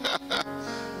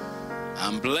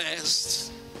 I'm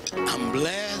blessed. I'm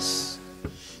blessed.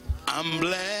 I'm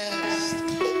blessed.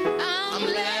 I'm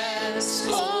blessed.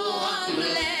 Oh, I'm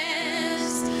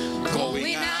blessed.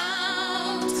 Going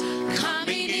out,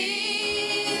 coming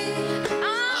in.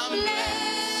 I'm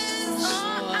blessed.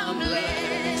 Oh, I'm blessed.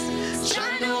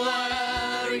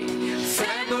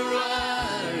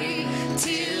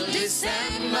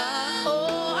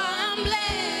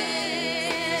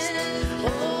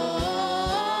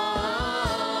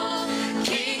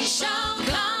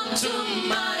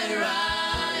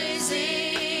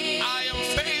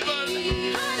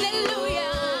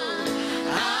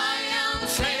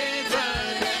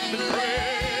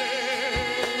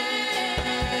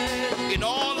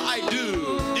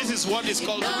 Everybody is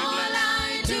called to be blessed. All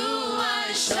I do,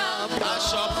 I shall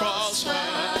prosper.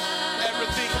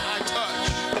 Everything I touch.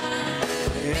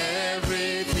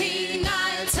 Everything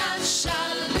I touch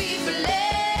shall be blessed.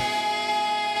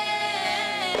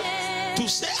 To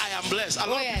say I am blessed, a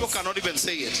lot of people cannot even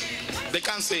say it. They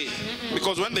can't say it.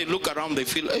 Because when they look around, they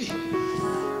feel, hey,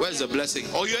 where's the blessing?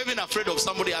 Or you're even afraid of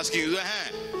somebody asking you,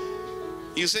 hey,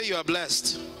 you say you are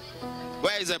blessed.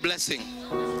 Where is the blessing?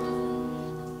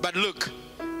 But look,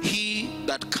 he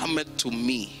that cometh to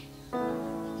me,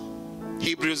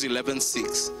 Hebrews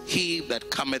 11:6, he that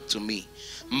cometh to me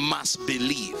must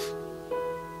believe.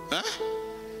 Huh?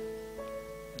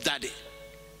 That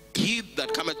he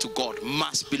that cometh to God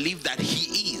must believe that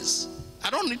he is. I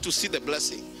don't need to see the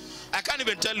blessing. I can't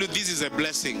even tell you this is a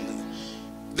blessing.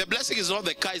 The blessing is not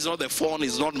the car, it's not the phone,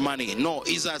 it's not money. No,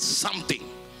 it's a something.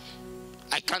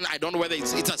 I don't know whether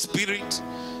it's a spirit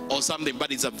or something,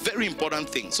 but it's a very important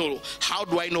thing. So how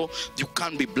do I know you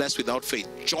can't be blessed without faith?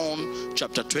 John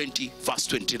chapter 20 verse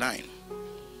 29.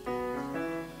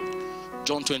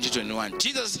 John 20:21.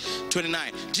 Jesus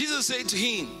 29. Jesus said to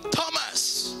him,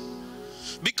 Thomas,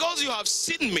 because you have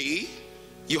seen me,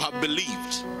 you have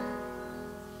believed.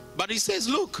 But he says,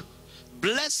 look,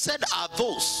 blessed are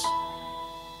those.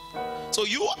 So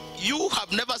you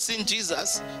have never seen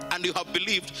Jesus and you have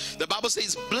believed. The Bible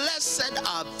says, blessed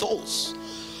are those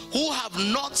who have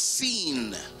not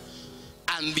seen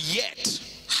and yet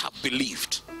have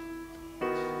believed.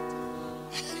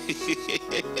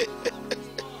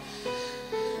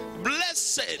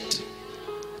 Blessed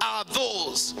are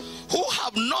those who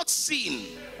have not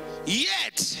seen,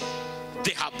 yet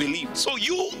they have believed. So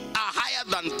you are higher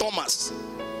than Thomas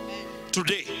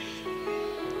today,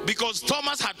 because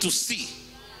Thomas had to see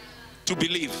to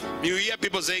believe. You hear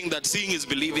people saying that seeing is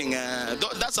believing.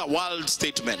 That's a wild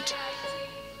statement.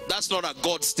 That's not a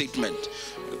God statement.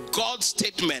 God's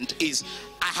statement is,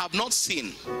 I have not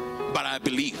seen, but I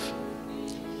believe.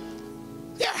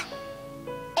 Yeah.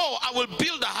 Oh, I will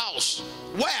build a house.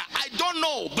 Where? I don't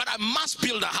know, but I must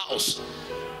build a house.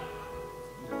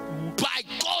 By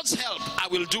God's help, I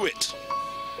will do it.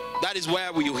 That is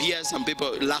where you hear some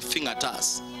people laughing at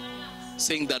us,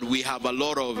 saying that we have a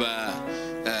lot of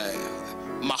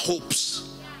my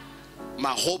hopes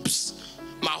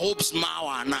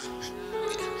mawana.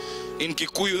 In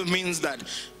Kikuyu means that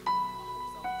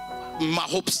my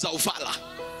hopes zaufala.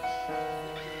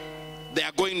 They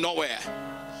are going nowhere.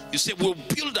 You say, we'll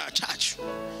build a church,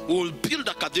 we'll build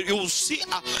a cathedral. You'll see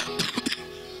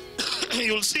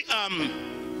you'll see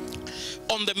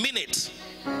on the minute,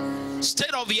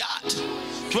 state of the art,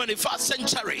 21st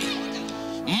century,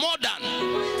 modern,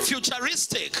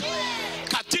 futuristic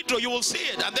cathedral. You will see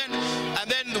it. And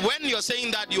then when you're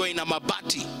saying that, you are in a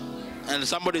Mabati and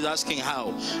somebody is asking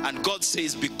how, and God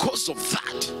says, because of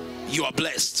that you are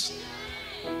blessed.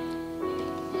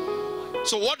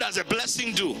 So what does a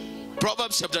blessing do?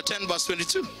 Proverbs chapter 10 verse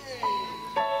 22.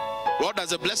 What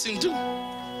does a blessing do?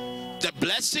 The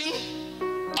blessing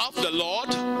of the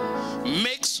Lord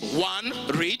makes one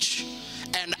rich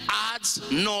and adds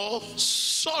no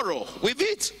sorrow with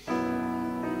it.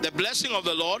 The blessing of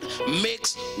the Lord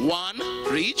makes one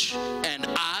rich and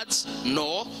adds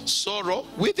no sorrow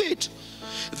with it.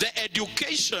 The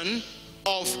education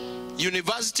of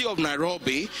University of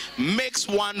Nairobi makes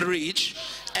one rich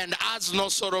and adds no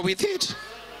sorrow with it.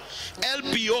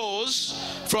 LPOs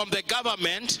from the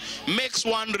government makes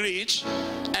one rich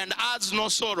and adds no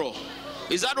sorrow.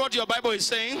 Is that what your Bible is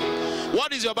saying?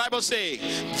 What is your Bible saying?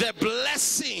 The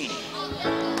blessing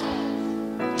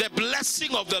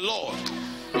of the Lord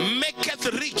maketh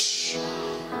rich.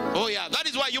 Oh yeah, that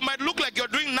is why you might look like you're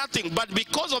doing nothing, but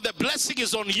because of the blessing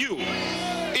is on you,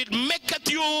 it maketh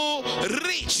you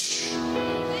rich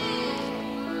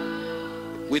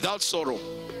without sorrow.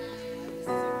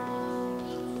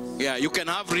 Yeah, you can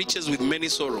have riches with many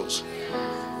sorrows.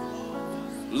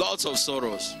 Lots of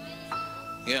sorrows.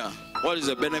 Yeah. What is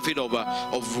the benefit of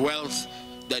wealth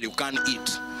that you can't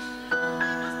eat?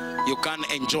 You can't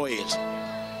enjoy it.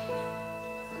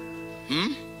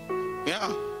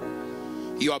 Yeah.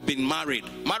 You have been married.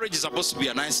 Marriage is supposed to be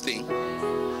a nice thing.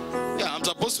 Yeah, I'm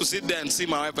supposed to sit there and see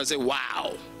my wife and say,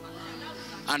 wow,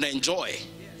 and enjoy.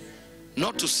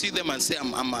 Not to see them and say,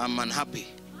 I'm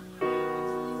unhappy.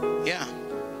 Yeah.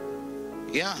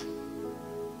 Yeah.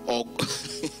 Or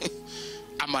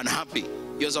I'm unhappy.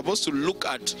 You're supposed to look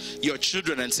at your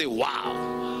children and say, wow,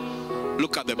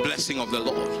 look at the blessing of the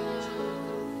Lord.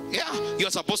 Yeah.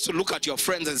 You're supposed to look at your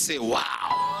friends and say,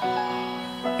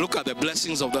 wow, look at the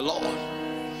blessings of the Lord.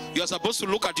 You're supposed to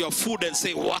look at your food and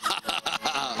say, wow,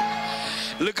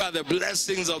 look at the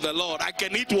blessings of the Lord. I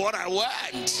can eat what I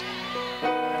want.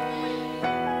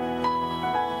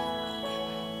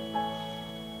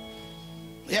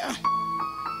 Yeah.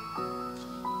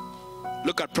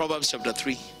 Look at Proverbs chapter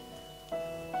 3,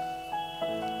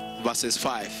 verses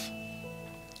 5.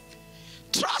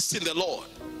 Trust in the Lord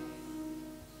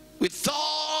with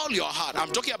all your heart.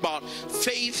 I'm talking about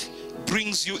faith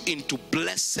brings you into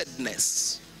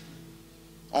blessedness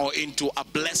or into a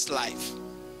blessed life.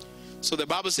 So the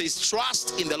Bible says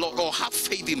trust in the Lord, or have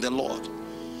faith in the Lord.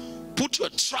 Put your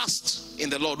trust in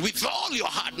the Lord with all your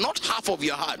heart, not half of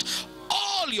your heart,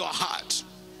 all your heart.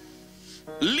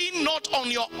 Lean not on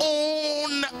your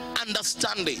own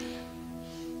understanding.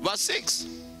 Verse 6.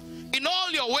 In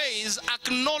all your ways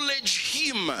acknowledge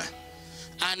him,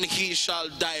 and he shall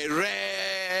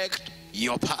direct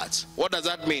your path. What does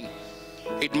that mean?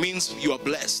 It means you are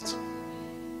blessed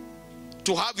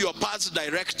to have your paths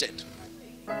directed.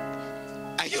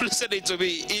 Are you listening to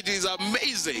me? It is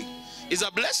amazing. It's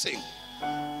a blessing.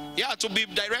 Yeah, to be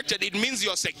directed, it means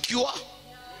you're secure,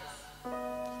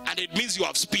 and it means you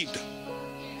have speed.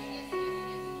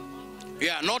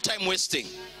 Yeah, no time wasting.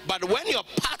 But when your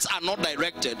paths are not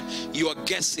directed, you are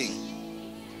guessing.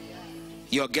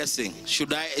 You're guessing.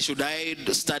 Should I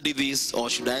study this, or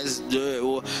should I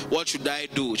what should I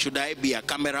do? Should I be a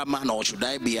cameraman, or should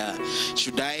I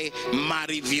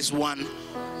marry this one,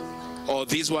 or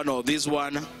this one, or this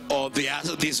one, or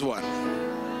this one?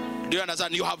 Do you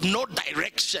understand? You have no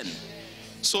direction,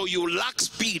 so you lack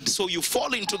speed, so you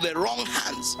fall into the wrong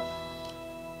hands.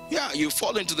 Yeah, you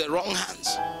fall into the wrong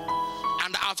hands.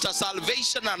 And after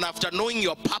salvation and after knowing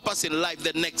your purpose in life,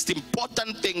 the next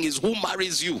important thing is who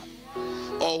marries you,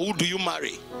 or who do you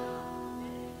marry?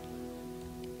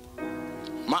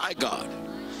 My God.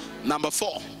 Number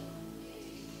 4.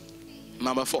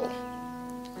 Number 4.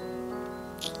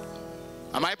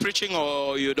 Am I preaching,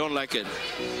 or you don't like it?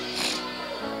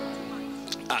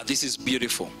 This is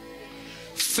beautiful.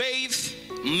 Faith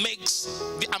makes,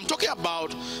 I'm talking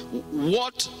about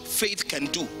what faith can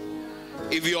do.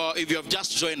 If you have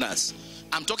just joined us,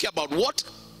 I'm talking about what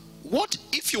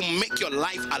if you make your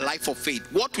life a life of faith,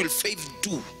 what will faith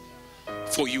do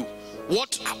for you?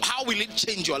 How will it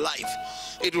change your life?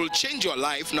 It will change your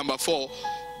life, number 4,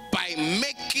 by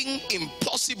making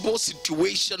impossible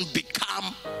situation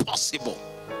become possible.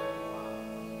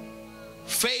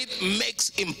 Faith makes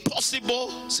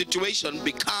impossible situation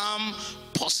become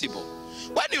possible.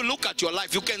 When you look at your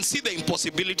life, you can see the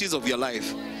impossibilities of your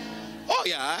life. Oh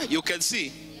yeah, you can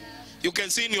see. You can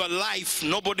see in your life,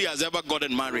 nobody has ever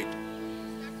gotten married.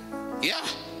 Yeah.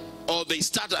 Or they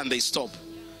start and they stop.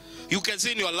 You can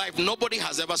see in your life, nobody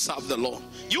has ever served the Lord.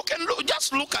 You can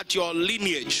just look at your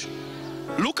lineage.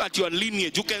 Look at your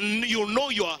lineage. You know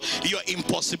your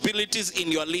impossibilities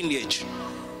in your lineage.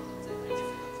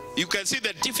 You can see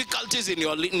the difficulties in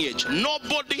your lineage.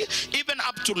 Nobody, even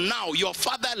up to now, your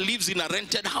father lives in a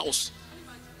rented house.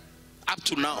 Up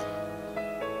to now.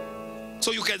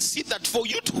 So you can see that for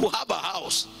you to have a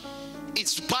house,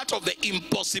 it's part of the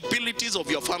impossibilities of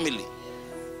your family.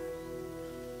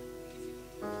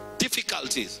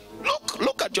 Difficulties.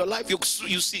 Look at your life, you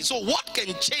see. So what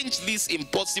can change this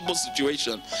impossible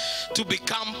situation to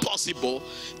become possible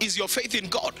is your faith in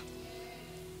God.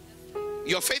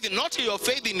 Your faith in, not your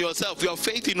faith in yourself, your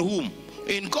faith in whom?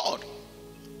 In God.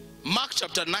 Mark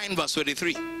chapter 9 verse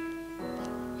 23.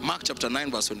 Mark chapter 9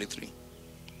 verse 23.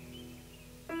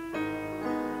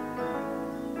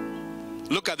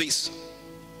 Look at this.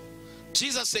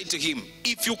 Jesus said to him,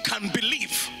 if you can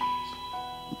believe.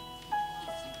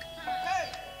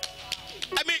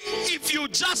 I mean, if you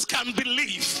just can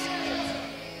believe.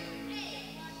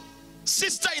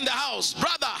 Sister in the house,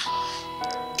 brother,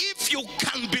 if you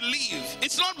can believe,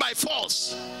 it's not by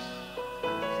force,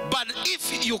 but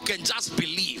if you can just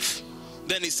believe,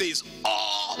 then it says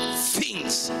all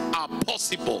things are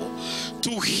possible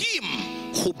to him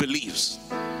who believes.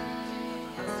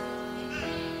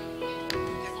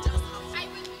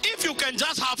 If you can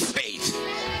just have faith,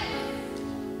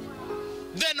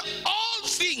 then all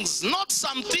things, not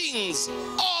some things,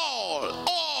 all.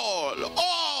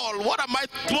 What am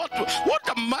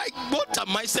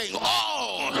I saying?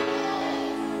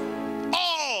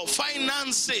 All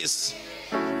finances,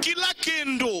 kila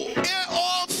kindu,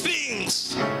 all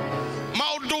things,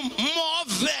 maudu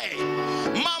mothe,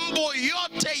 mambo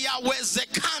yote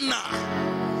yawezekana.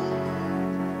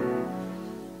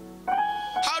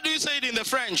 How do you say it in the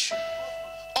French?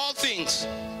 All things.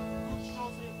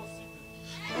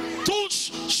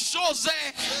 Toutes choses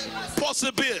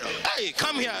possibles. Hey,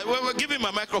 come here. We're giving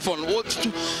my microphone. All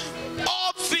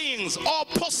things are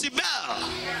possible.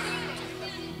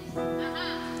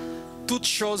 Toute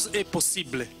chose est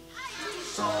possible.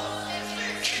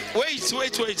 Wait.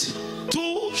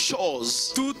 Toutes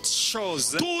choses. Toutes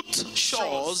choses. Toutes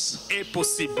choses. Est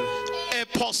possible. Est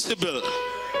possible.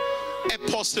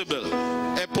 Est possible.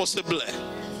 Est possible.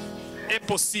 Est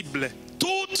possible.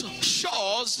 Toutes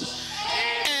choses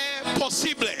est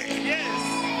possible.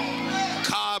 Yes.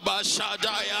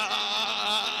 Kabashadaya.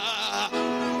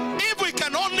 If we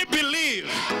can only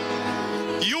believe,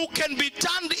 you can be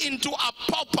turned into a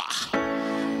pauper.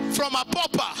 From a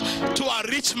pauper to a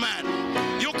rich man.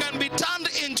 You can be turned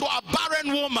into a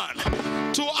barren woman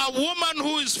to a woman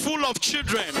who is full of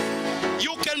children.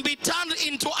 You can be turned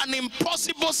into an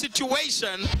impossible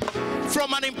situation,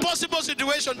 from an impossible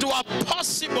situation to a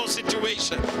possible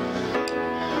situation.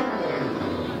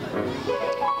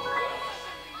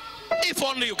 If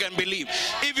only you can believe.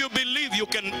 If you believe, you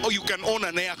can own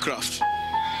an aircraft.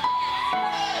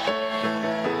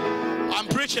 I'm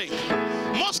preaching.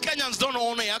 Most Kenyans don't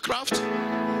own aircraft.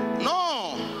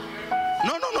 No.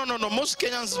 Most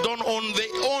Kenyans don't own. They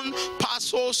own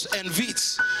parcels and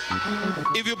VITs.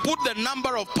 If you put the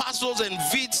number of parcels and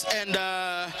VITs and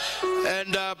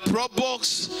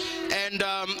Probox and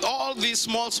all these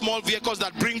small vehicles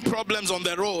that bring problems on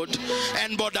the road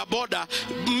and border,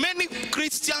 many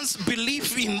Christians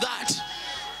believe in that.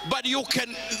 But you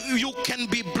can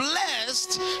be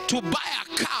blessed to buy a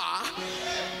car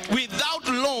without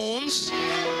loans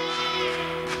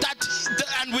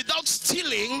and without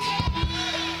stealing,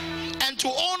 and to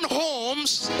own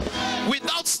homes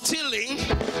without stealing,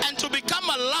 and to become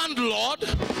a landlord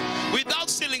without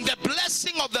stealing. The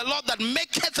blessing of the Lord that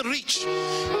maketh rich,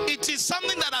 it is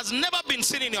something that has never been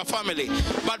seen in your family.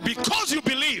 But because you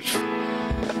believe,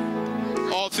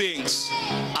 all things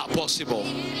are possible.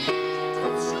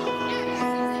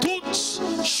 Toutes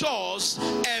choses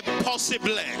est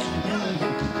possible.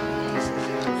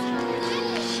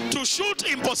 To shoot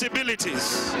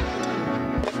impossibilities.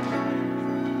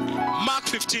 Mark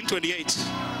 15:28.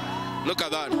 Look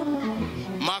at that.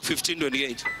 Mark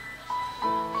 15:28.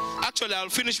 Actually, I'll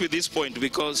finish with this point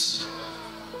because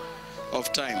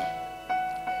of time.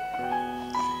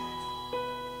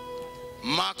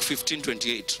 Mark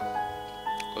 15:28.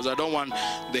 Because I don't want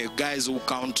the guys who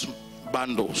count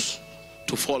bundles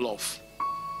to fall off.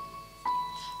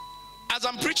 As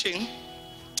I'm preaching,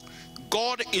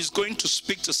 God is going to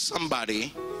speak to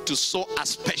somebody to sow a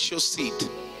special seed.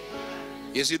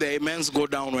 You see the amens go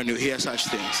down when you hear such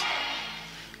things.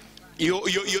 You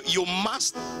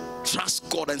must trust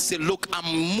God and say, look, I'm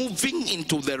moving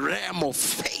into the realm of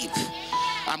faith.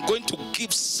 I'm going to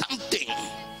give something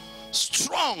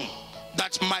strong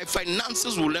that my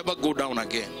finances will never go down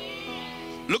again.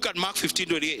 Look at Mark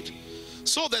 15:28.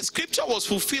 So the scripture was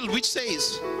fulfilled which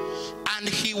says, and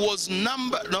he was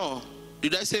numbered. No,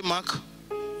 did I say Mark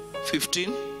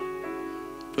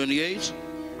 15:28?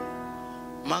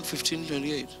 Mark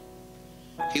 15:28.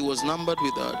 He was numbered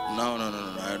with that. No.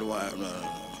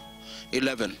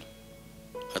 11.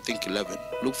 I think 11.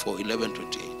 Look for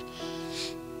 11:28.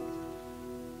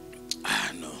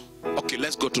 No. Okay,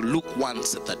 let's go to Luke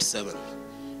 1:37.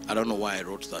 I don't know why I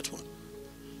wrote that one.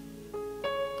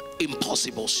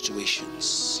 Impossible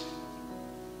situations.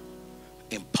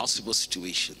 Impossible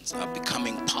situations are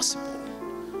becoming possible.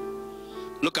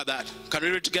 Look at that. Can we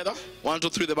read together? 1, 2,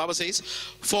 3. The Bible says,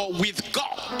 for with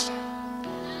God.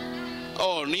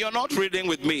 Oh, you're not reading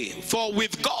with me. For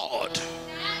with God,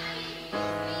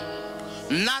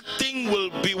 nothing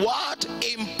will be what?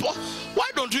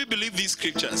 Why don't we believe these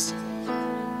scriptures?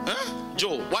 Huh?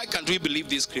 Joe, why can't we believe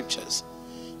these scriptures?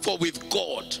 For with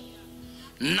God,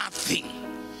 nothing,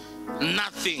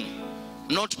 not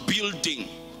building,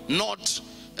 not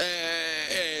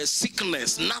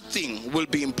sickness, nothing will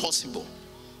be impossible.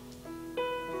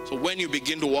 So when you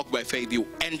begin to walk by faith, you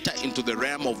enter into the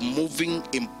realm of moving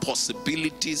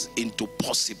impossibilities into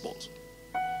possibles.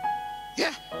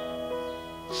 Yeah.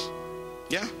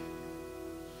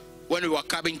 When we were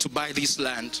coming to buy this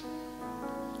land,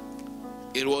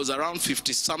 it was around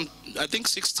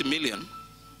 60 million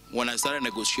when I started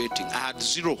negotiating. I had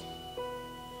zero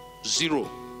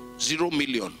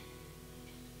million.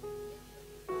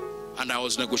 And I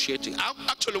was negotiating.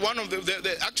 Actually, one of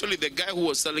the guy who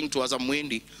was selling to us,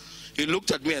 Amwendi, he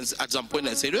looked at me at some point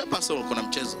and said, Pastor, uko na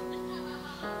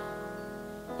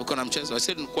mchezo. I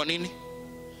said, kwa nini?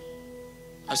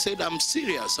 I said, I'm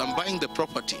serious. I'm buying the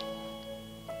property.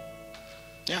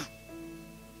 Yeah.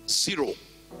 0.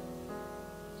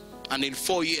 And in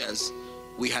 4 years,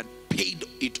 we had paid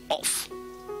it off.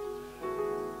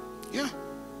 Yeah.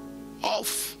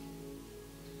 Off.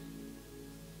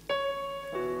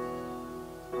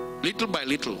 Little by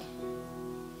little.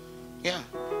 Yeah.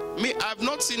 Me, I've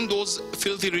not seen those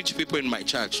filthy rich people in my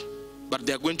church, but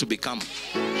they are going to become.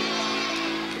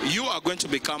 you are going to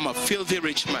become a filthy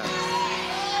rich man.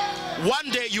 One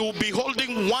day you will be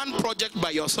holding one project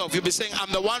by yourself. You'll be saying,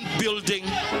 I'm the one building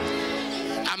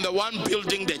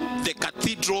the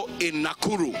cathedral in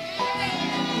Nakuru.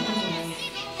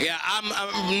 Yeah, I'm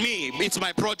me. It's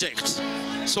my project.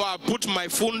 So I put my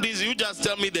fundis. You just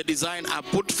tell me the design. I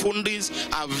put fundis.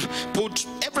 I've put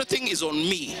everything is on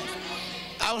me.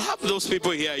 I'll have those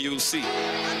people here. You'll see.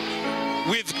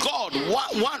 With God,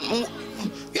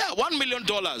 $1 million.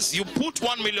 You put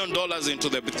 $1 million into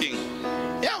the thing.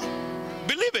 Yeah,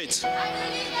 believe it.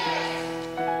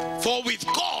 For with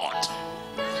God,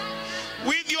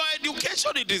 with your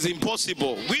education, it is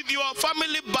impossible. With your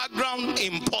family background,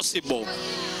 impossible.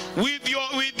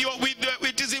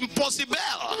 It is impossible.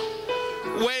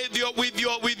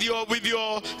 With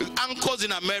your uncles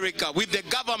in America, with the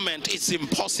government, it's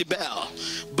impossible.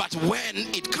 But when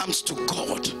it comes to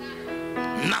God,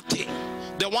 nothing.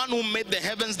 The one who made the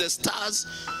heavens, the stars,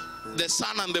 the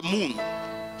sun and the moon.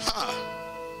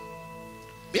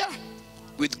 Yeah,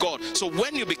 with God. So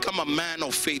when you become a man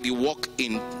of faith, you move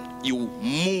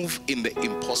in the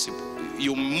impossible.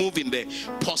 You move in the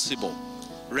possible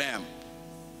realm.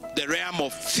 The realm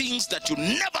of things that you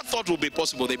never thought would be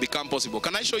possible, they become possible.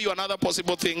 Can I show you another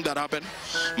possible thing that happened?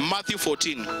 Matthew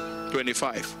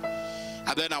 14:25.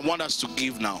 And then I want us to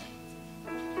give now.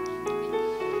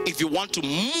 If you want to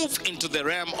move into the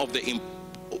realm of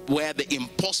where the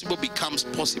impossible becomes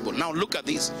possible. Now look at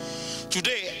this.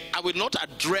 Today, I will not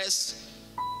address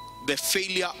the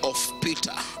failure of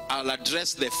Peter. I'll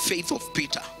address the faith of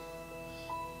Peter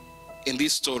in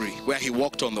this story where he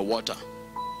walked on the water.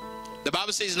 The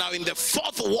Bible says, now in the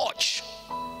fourth watch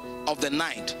of the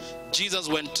night, Jesus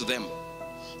went to them,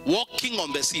 walking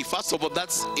on the sea. First of all,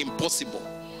 that's impossible.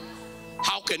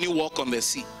 How can you walk on the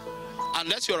sea?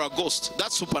 Unless you're a ghost.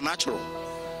 That's supernatural.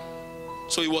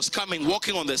 So he was coming,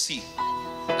 walking on the sea.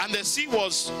 And the sea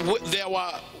was, there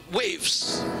were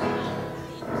waves.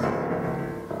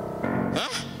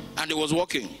 And he was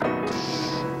walking.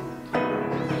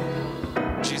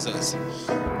 Jesus.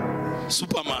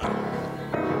 Superman.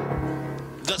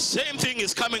 The same thing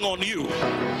is coming on you.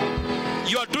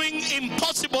 You are doing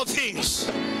impossible things.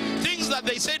 Things that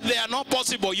they said they are not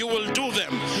possible, you will do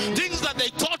them. Things that they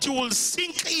thought you will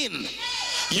sink in,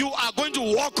 you are going to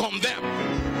walk on them.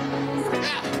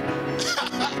 Yeah.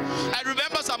 I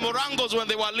remember some Orangos when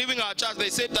they were leaving our church, they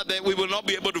said that we will not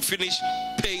be able to finish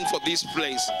paying for this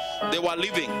place. They were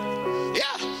leaving.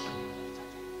 Yeah.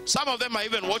 Some of them are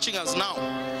even watching us now.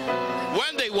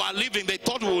 When they were leaving, they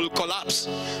thought we will collapse.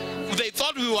 They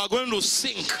thought we were going to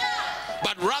sink.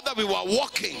 But rather we were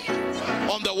walking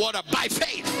on the water by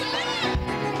faith.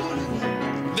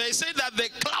 They say that the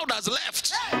cloud has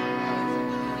left.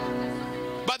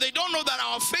 But they don't know that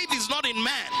our faith is not in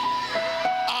man.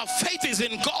 Our faith is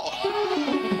in God.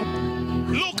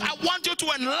 Look, I want you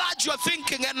to enlarge your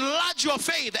thinking, enlarge your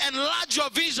faith, enlarge your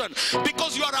vision,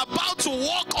 because you are about to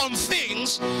walk on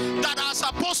things that are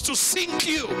supposed to sink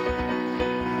you.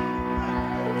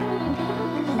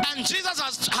 And Jesus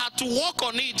has had to walk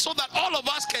on it so that all of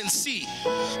us can see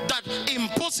that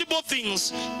impossible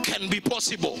things can be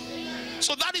possible.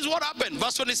 So that is what happened.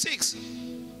 Verse 26.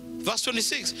 Verse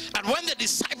 26. And when the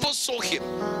disciples saw him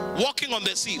walking on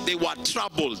the sea, they were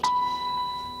troubled.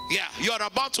 Yeah, you are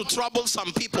about to trouble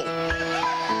some people.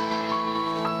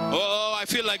 Oh, I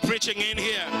feel like preaching in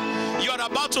here. You are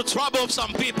about to trouble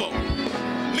some people.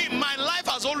 Me, my life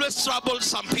has always troubled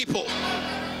some people.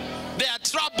 They are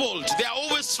troubled. They are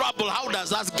always troubled. How does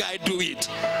that guy do it?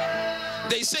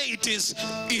 They say it is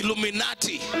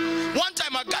Illuminati. One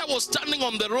time a guy was standing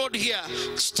on the road here,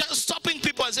 stopping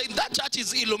people and saying, that church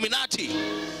is Illuminati.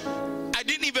 I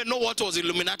didn't even know what was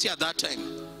Illuminati at that time.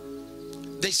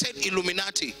 They said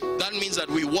Illuminati. That means that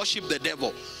we worship the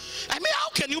devil. I mean, how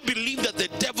can you believe that the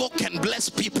devil can bless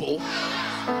people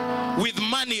with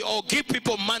money or give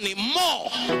people money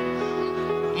more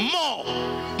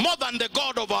than the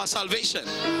God of our salvation?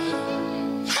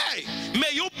 Hey,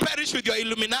 may you perish with your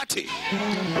Illuminati.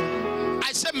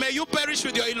 I said, may you perish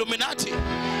with your Illuminati.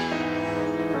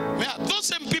 Yeah, those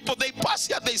same people, they pass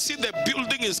here, they see the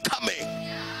building is coming.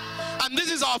 And this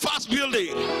is our first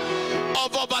building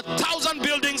of over 1,000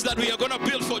 buildings that we are going to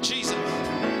build for Jesus.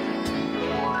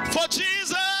 For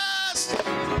Jesus.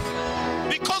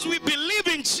 Because we believe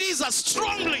in Jesus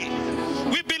strongly.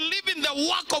 We believe in the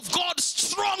work of God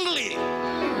strongly.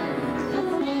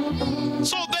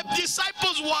 So the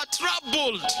disciples were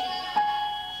troubled.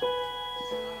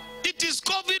 It is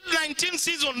COVID-19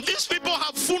 season. These people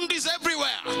have fundis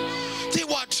everywhere. They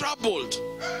were troubled.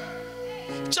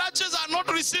 Churches are not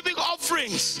receiving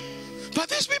offerings. But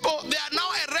these people, they are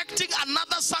now erecting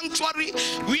another sanctuary.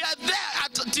 We are there at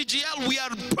at TGL, we are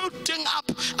putting up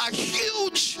a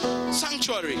huge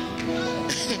sanctuary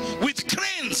with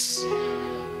cranes.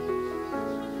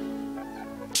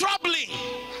 Troubling.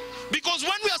 Because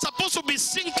when we are supposed to be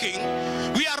sinking,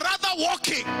 we are rather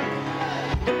walking.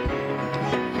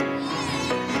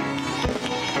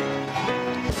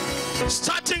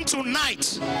 Starting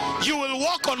tonight, you will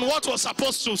walk on what was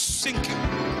supposed to sink you.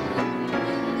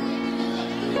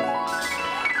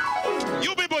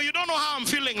 You people, you don't know how I'm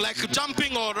feeling, like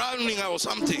jumping or running or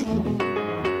something.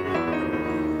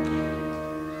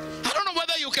 I don't know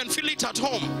whether you can feel it at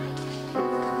home.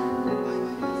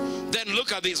 Then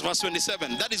look at this, verse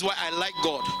 27. That is why I like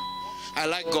God. I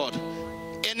like God.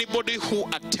 Anybody who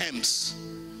attempts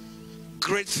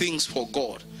great things for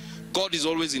God, God is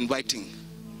always inviting.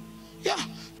 Yeah,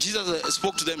 Jesus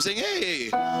spoke to them saying, hey,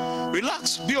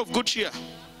 relax, be of good cheer.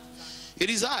 It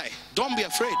is I, don't be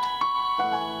afraid.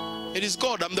 It is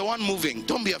God, I'm the one moving,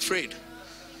 don't be afraid.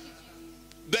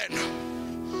 Then,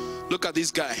 look at this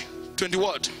guy, 20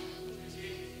 what?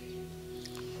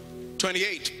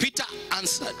 28, Peter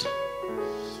answered.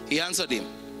 He answered him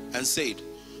and said,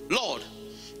 Lord,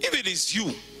 if it is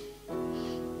you,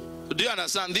 do you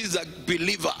understand? This is a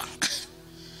believer.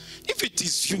 If it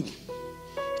is you,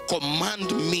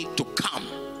 command me to come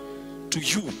to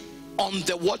you on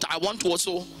the water. I want to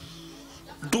also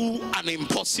do an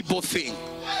impossible thing.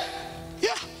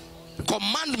 Yeah.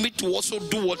 Command me to also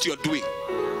do what you're doing.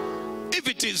 If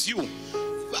it is you.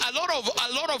 A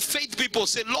lot of faith people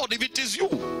say, Lord, if it is you,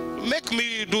 make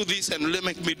me do this and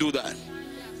make me do that.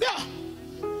 Yeah.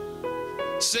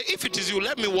 Say, if it is you,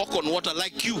 let me walk on water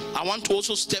like you. I want to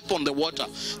also step on the water.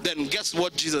 Then guess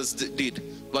what Jesus did?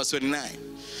 Verse 29.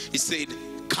 He said,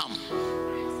 come.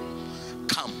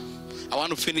 Come. I want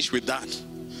to finish with that.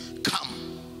 Come.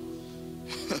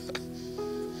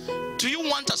 Do you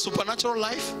want a supernatural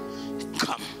life?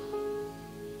 Come.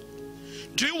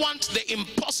 Do you want the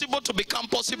impossible to become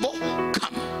possible?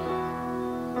 Come.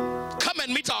 Come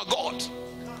and meet our God.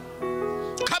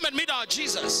 Come and meet our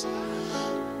Jesus.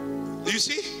 You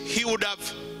see, he would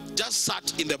have just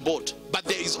sat in the boat, but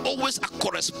there is always a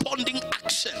corresponding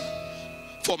action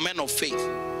for men of faith.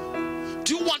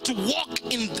 Do you want to walk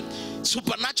in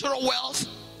supernatural wealth?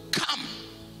 Come.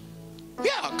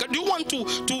 Yeah, do you want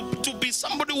to be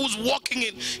somebody who's walking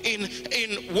in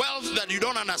wealth that you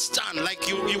don't understand? Like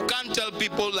you can't tell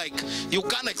people, like you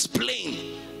can't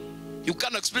explain. You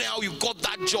can't explain how you got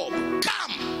that job.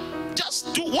 Come.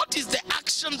 Just do what is the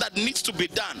action that needs to be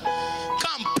done.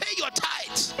 Come, pay your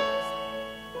tithes.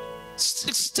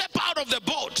 Step out of the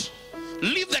boat.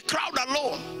 Leave the crowd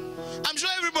alone. I'm sure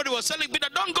everybody was telling Peter,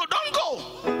 don't go, don't go.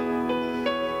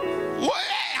 Well,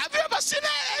 hey, have you ever seen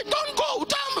it? Don't go.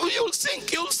 You'll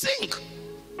sink, you'll sink.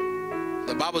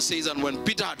 The Bible says, and when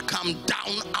Peter had come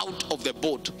down out of the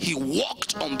boat, he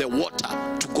walked on the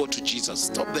water to go to Jesus.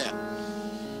 Stop there.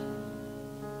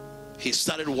 He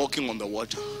started walking on the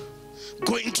water,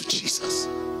 going to Jesus.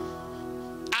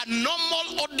 A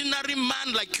normal, ordinary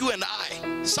man like you and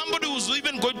I, somebody who's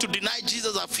even going to deny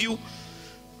Jesus a few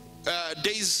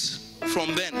days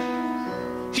from then,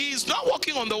 he is not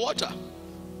walking on the water.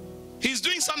 He's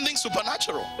doing something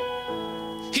supernatural.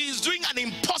 He is doing an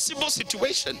impossible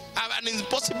situation, an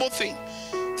impossible thing,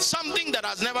 something that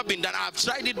has never been done. I've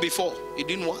tried it before. It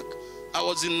didn't work. I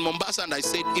was in Mombasa and I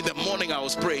said, in the morning I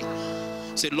was praying.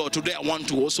 I said, Lord, today I want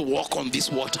to also walk on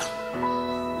this water.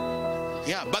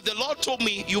 Yeah, but the Lord told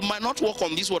me, you might not walk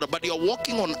on this water, but you're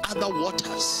walking on other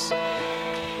waters.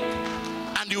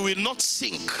 And you will not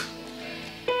sink.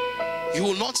 You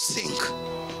will not sink.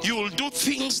 You will do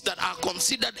things that are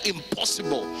considered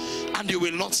impossible, and you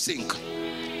will not sink.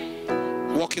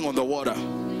 Walking on the water.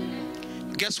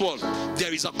 Guess what?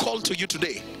 There is a call to you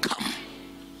today. Come.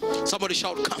 Somebody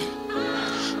shout, come.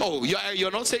 Oh,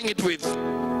 you're not saying it with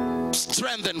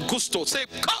strength and gusto. Say,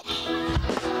 come.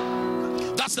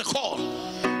 That's the call.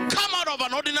 Come out of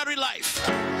an ordinary life.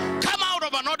 Come out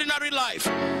of an ordinary life.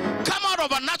 Come out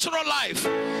of a natural life.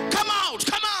 Come out.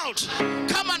 Come out.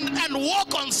 Come and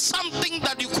walk on something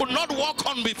that you could not walk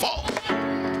on before.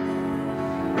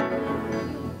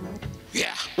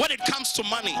 Yeah. When it comes to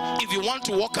money, if you want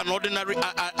to walk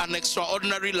an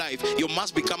extraordinary life, you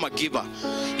must become a giver.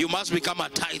 You must become a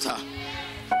tither.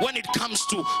 When it comes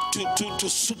to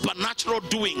supernatural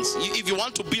doings, if you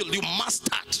want to build, you must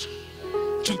start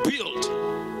to build.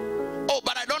 Oh,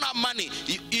 but I don't have money.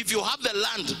 If you have the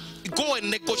land, go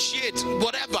and negotiate,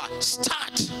 whatever.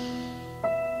 Start.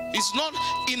 It's not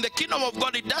in the kingdom of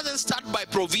God. It doesn't start by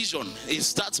provision. It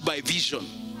starts by vision.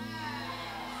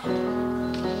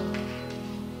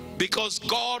 Because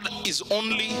God is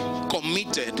only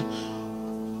committed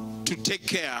to take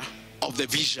care of the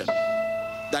vision.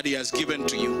 that he has given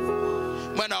to you.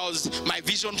 When I was, my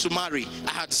vision to marry,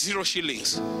 I had 0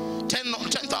 shillings,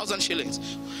 10,000 shillings.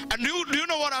 And do you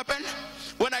know what happened?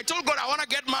 When I told God I want to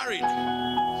get married,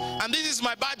 and this is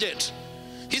my budget,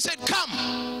 he said, come.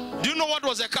 Do you know what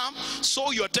was a come?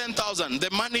 Sow your 10,000, the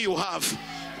money you have,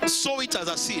 sow it as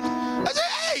a seed. I said,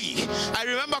 hey! I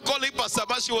remember calling Pastor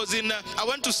Bas. She was in, I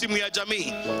went to Simuya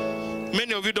Jami.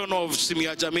 Many of you don't know of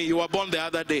Simuya Jami. You were born the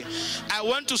other day. I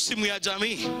went to Simuya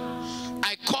Jami.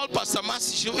 I called Pastor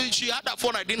Masi. She had a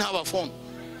phone. I didn't have a phone.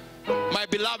 My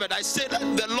beloved, I said,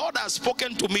 the Lord has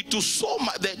spoken to me to sow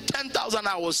the 10,000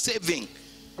 I was saving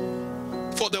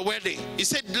for the wedding. He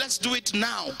said, let's do it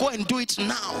now. Go and do it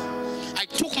now. I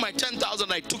took my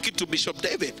 10,000. I took it to Bishop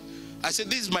David. I said,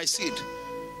 this is my seed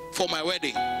for my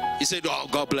wedding. He said, oh,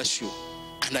 God bless you.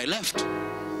 And I left.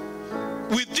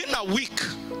 Within a week,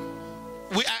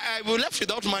 I left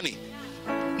without money.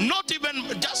 Not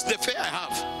even just the fare I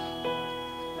have.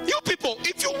 You people,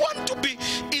 if you want to be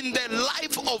in the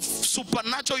life of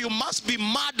supernatural, you must be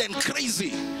mad and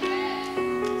crazy.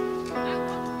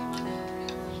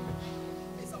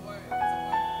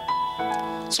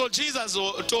 So Jesus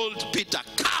told Peter,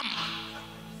 come.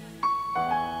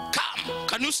 Come.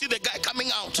 Can you see the guy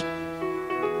coming out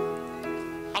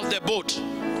of the boat?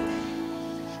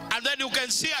 And then you can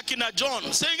see Akina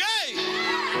John saying, hey,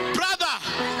 brother.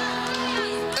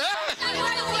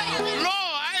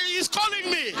 He's calling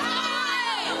me.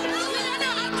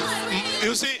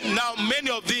 You see, now many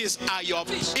of these are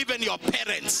even your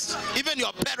parents. Even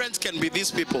your parents can be these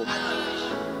people.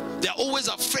 They're always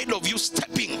afraid of you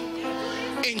stepping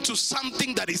into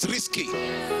something that is risky.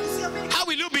 How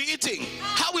will you be eating?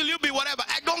 How will you be whatever?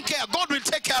 I don't care. God will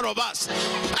take care of us.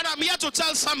 And I'm here to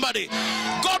tell somebody,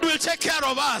 God will take care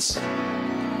of us.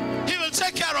 He will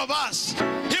take care of us.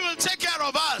 He will take care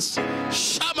of us.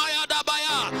 Shamaya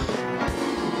Dabaya.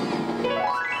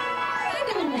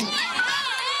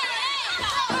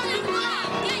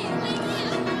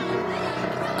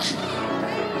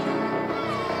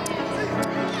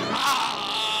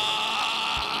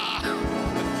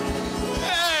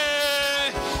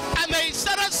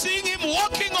 Seeing him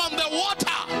walking on the water.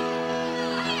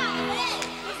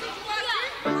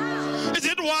 Is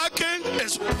it working?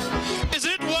 Is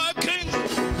it working?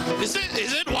 Is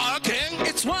it working?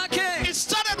 It's working. It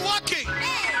started working.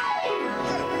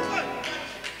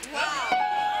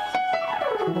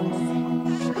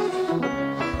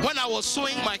 When I was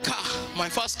sowing my car, my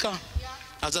first car,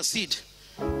 as a seed,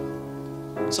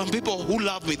 some people who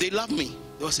love me, they love me.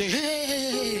 They were saying,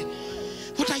 hey,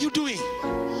 what are you doing?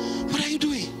 What are you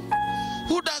doing?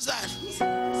 Who does that?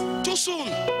 Too soon.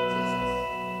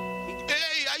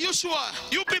 Hey, are you sure?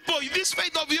 You people, this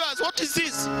faith of yours, what is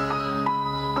this?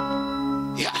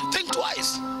 Yeah, think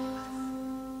twice.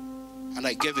 And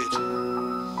I gave it.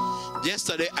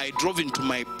 Yesterday, I drove into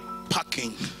my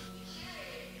parking.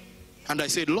 And I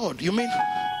said, Lord, you mean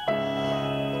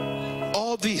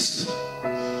all this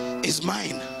is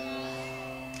mine?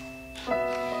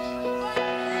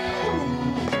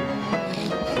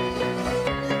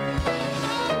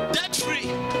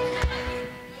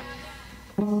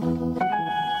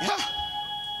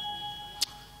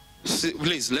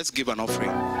 Please, let's give an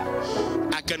offering.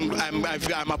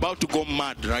 I'm about to go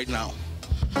mad right now.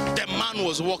 The man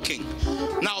was walking.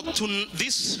 Now,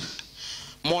 this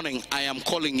morning, I am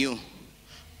calling you.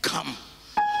 Come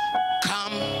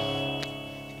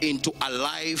into a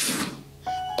life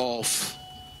of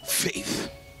faith.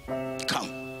 Come.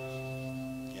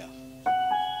 Yeah.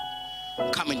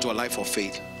 Come into a life of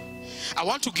faith. I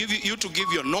want to give you to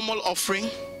give your normal offering.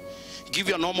 Give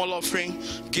your normal offering.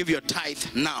 Give your tithe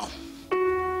now.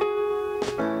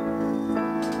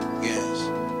 Yes.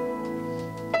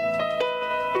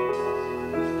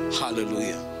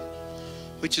 Hallelujah.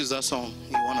 Which is that song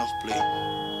you want to play?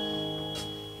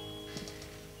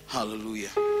 Hallelujah.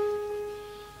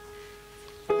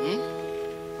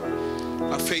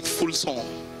 A faithful song.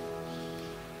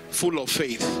 Full of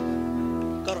faith.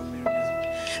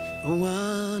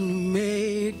 One who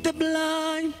made the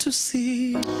blind to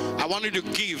see. I want you to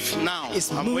give now.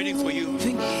 I'm waiting for you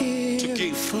to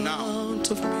give now.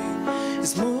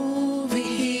 It's moving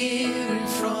here in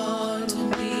front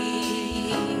of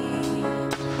me. I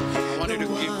want you to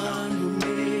give now. Who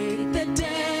made the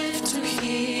deaf to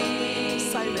hear.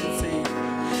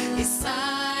 Is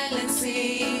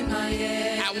silencing my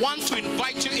ear. I want to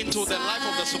invite you into the life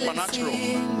of the supernatural.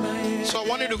 So I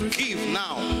want you to give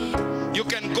now. You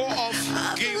can go off,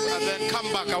 give, and then come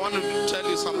back. I want to tell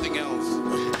you something else.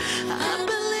 I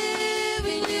believe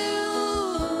in you.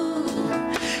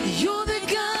 You're the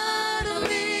God of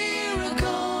miracles.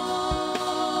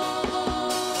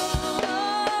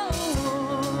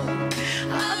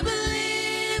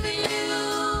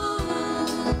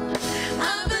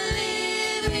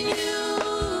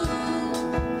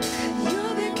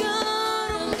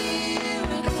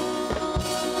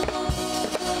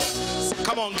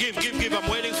 Give. I'm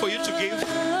waiting for you to give.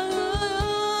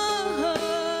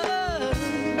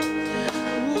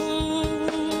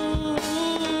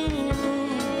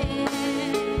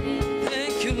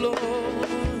 Thank you, Lord.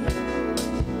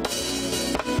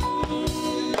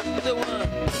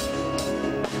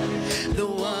 The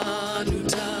one who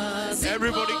does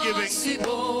Everybody giving.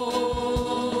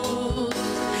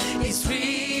 He's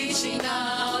reaching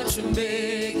out to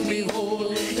make me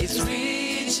whole. He's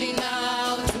reaching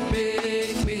out to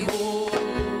make me whole.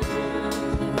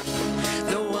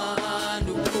 The one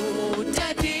who put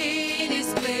that in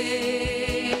his place.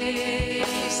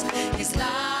 His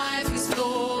life is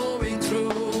flowing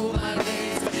through my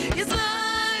veins. His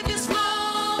life is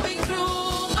flowing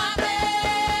through my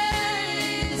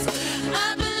veins.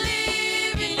 I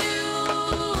believe in you.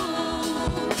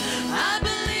 I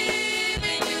believe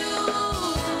in you.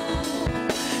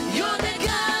 You're the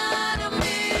God of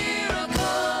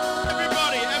miracles.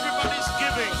 Everybody's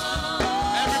giving.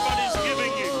 Everybody's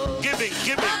giving.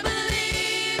 I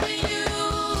believe in you.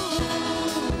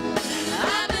 I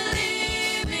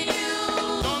believe in you.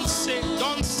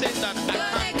 Don't say that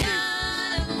I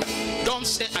can't give. Don't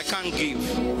say I can't give.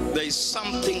 There is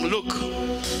something. Look,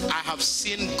 I have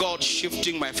seen God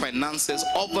shifting my finances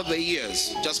over the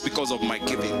years just because of my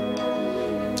giving.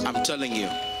 I'm telling you.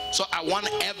 So I want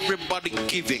everybody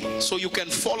giving. So you can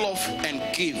fall off and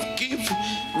give. Give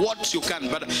what you can.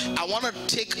 But I want to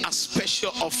take a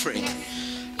special offering.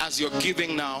 As you're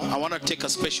giving now, I want to take a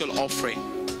special offering.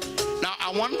 Now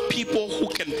I want people who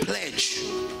can pledge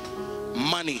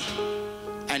money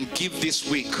and give this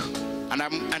week.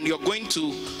 And you're going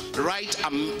to write a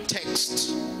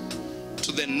text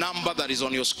to the number that is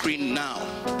on your screen now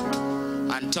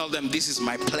and tell them, this is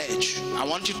my pledge. I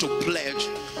want you to pledge,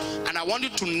 and I want you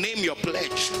to name your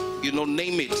pledge. You know,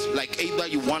 name it. Like either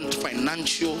you want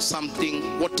financial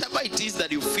something, whatever it is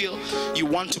that you feel you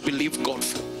want to believe God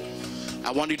for. I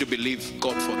want you to believe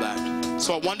God for that.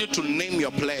 So I want you to name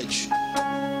your pledge.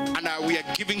 And we are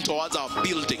giving towards our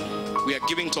building. We are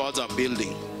giving towards our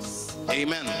building.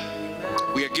 Amen.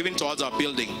 We are giving towards our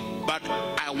building. But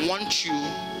I want you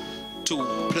to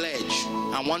pledge.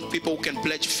 I want people who can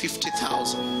pledge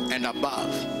 50,000 and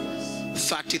above,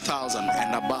 30,000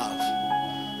 and above,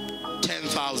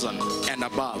 10,000 and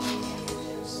above.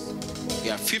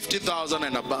 Yeah, 50,000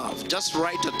 and above. Just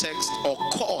write a text or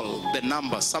call the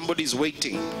number. Somebody's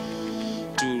waiting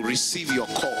to receive your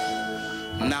call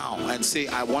now and say,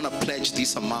 I want to pledge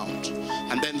this amount.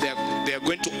 And then they're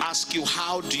going to ask you,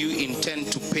 how do you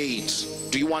intend to pay it?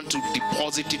 Do you want to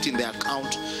deposit it in the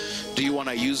account? Do you want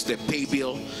to use the pay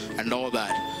bill and all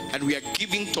that? And we are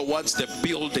giving towards the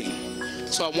building.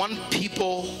 So I want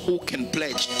people who can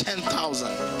pledge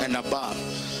 10,000 and above,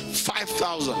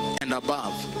 5,000 and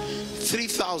above,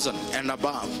 3,000 and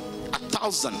above,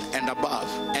 1,000 and above,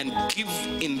 and give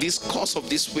in this course of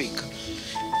this week.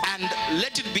 And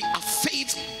let it be a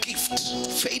faith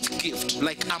gift,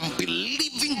 like I'm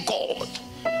believing God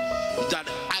that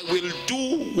I will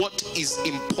do what is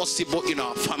impossible in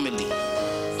our family.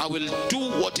 I will do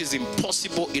what is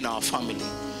impossible in our family.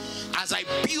 As I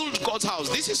build God's house,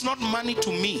 this is not money to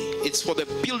me, it's for the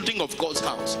building of God's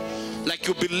house. Like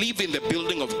you believe in the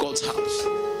building of God's house.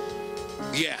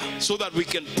 Yeah, so that we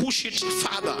can push it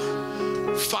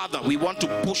further. We want to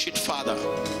push it further.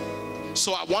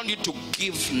 So I want you to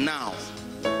give now,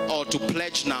 or to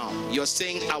pledge now. You're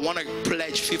saying, I want to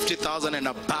pledge 50,000 and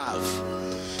above.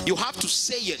 You have to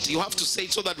say it. You have to say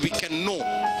it so that we can know.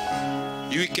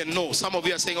 You can know. Some of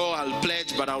you are saying, oh, I'll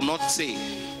pledge, but I'll not say.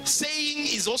 Saying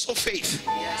is also faith.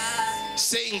 Yes.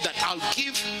 Saying that I'll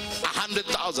give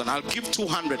 100,000, I'll give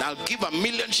 200, I'll give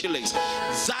 1,000,000 shillings.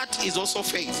 That is also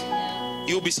faith.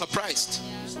 You'll be surprised.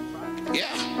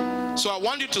 Yeah. So I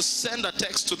want you to send a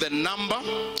text to the number.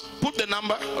 Put the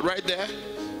number right there.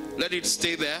 Let it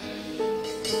stay there.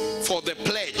 For the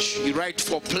pledge, you write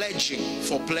for pledging.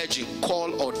 For pledging,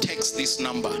 call or text this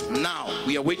number. Now,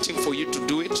 we are waiting for you to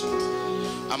do it.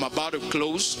 I'm about to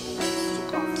close.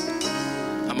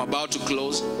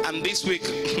 And this week,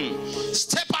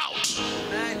 step out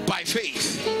by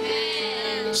faith.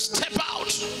 Step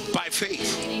out by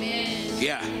faith.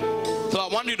 Yeah. So I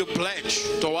want you to pledge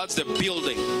towards the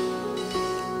building.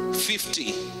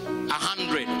 50,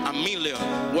 100,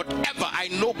 1,000,000, whatever. I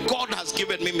know God has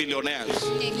given me millionaires.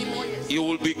 You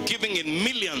will be giving in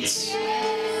millions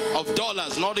of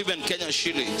dollars, not even Kenyan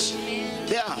shillings.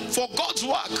 Yeah, for God's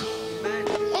work.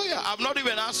 Oh yeah, I've not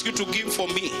even asked you to give for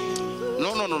me.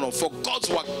 No. For God's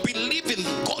work. Believe in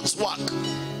God's work.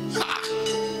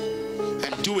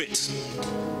 And do it.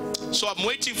 So I'm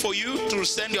waiting for you to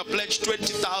send your pledge.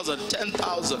 20,000,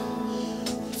 10,000,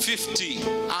 50,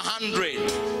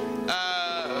 100,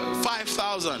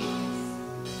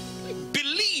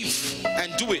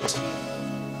 and do it.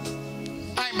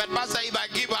 But Pastor, if I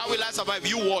give, how will I survive?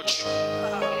 You watch.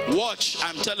 Watch.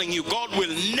 I'm telling you, God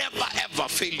will never ever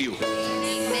fail you.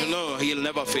 No, he'll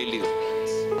never fail you.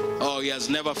 Oh, he has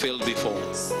never failed before.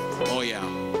 Oh yeah.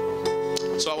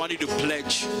 So I want you to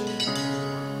pledge.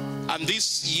 And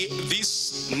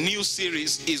this new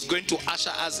series is going to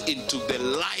usher us into the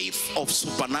life of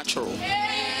supernatural.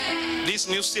 This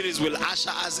new series will usher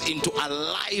us into a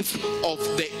life of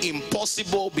the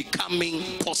impossible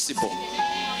becoming possible.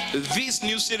 This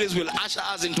new series will usher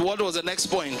us into, what was the next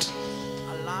point?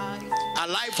 A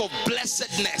life of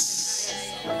blessedness.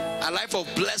 A life of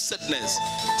blessedness.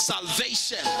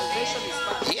 Salvation.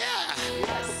 Yeah.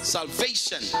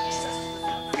 Salvation.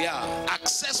 Yeah.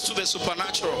 Access to the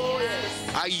supernatural.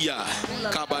 Aya.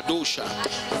 Kabadosha.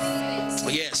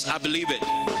 Yes, I believe it.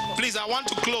 Please, I want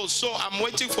to close. So I'm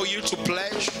waiting for you to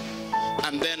pledge.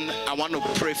 And then I want to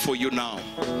pray for you now.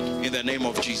 In the name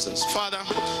of Jesus. Father,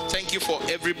 thank you for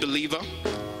every believer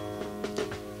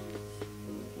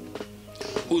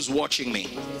who's watching me.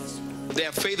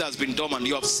 Their faith has been dormant.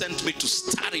 You have sent me to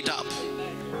start it up.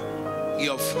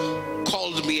 You have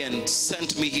called me and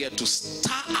sent me here to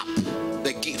stir up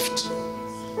the gift.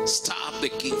 Stir up the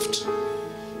gift.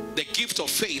 The gift of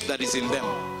faith that is in them.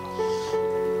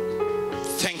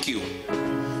 Thank you.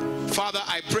 Father,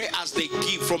 I pray as they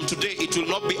give from today, it will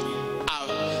not be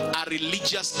a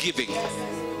religious giving.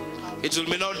 It will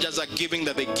be not just a giving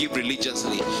that they give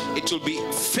religiously. It will be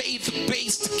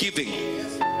faith-based giving.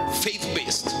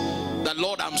 Faith-based. That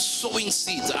Lord, I'm sowing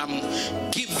seeds. I'm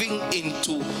giving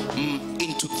into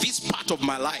this part of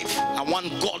my life. I want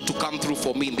God to come through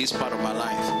for me in this part of my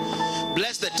life.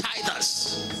 Bless the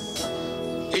tithers.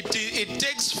 It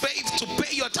takes faith to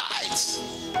pay your tithes.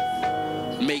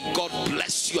 May God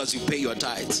bless you as you pay your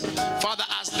tithes. Father,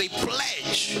 as they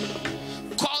pledge,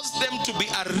 cause them to be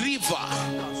a river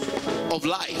of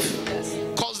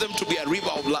life. Cause them to be a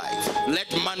river of life.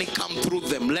 Let money come through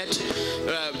them. Let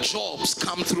jobs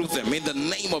come through them. In the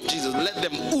name of Jesus, let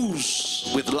them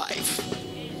ooze with life.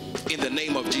 In the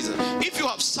name of Jesus. If you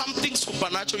have something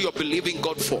supernatural you're believing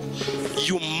God for,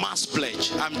 you must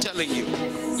pledge. I'm telling you,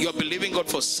 you're believing God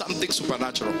for something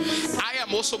supernatural. I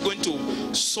am also going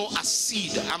to sow a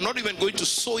seed. I'm not even going to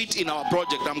sow it in our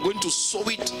project. I'm going to sow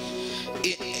it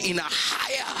in a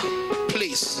higher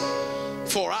place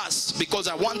for us, because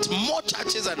I want more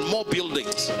churches and more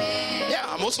buildings. Yeah,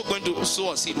 I'm also going to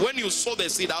sow a seed. When you sow the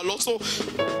seed, I'll also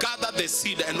gather the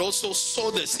seed and also sow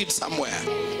the seed somewhere.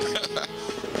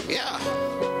 Yeah,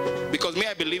 because me,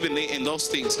 I believe in those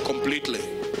things completely.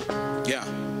 Yeah.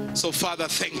 So Father,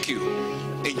 thank you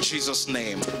in Jesus'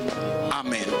 name.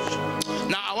 Amen.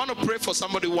 Now I want to pray for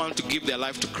somebody who wants to give their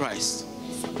life to Christ.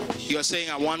 You are saying,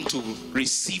 I want to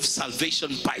receive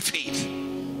salvation by faith.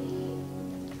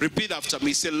 Repeat after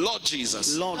me. Say, Lord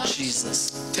Jesus. Lord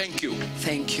Jesus. Thank you.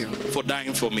 Thank you for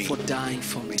dying for me. For dying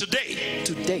for me. Today.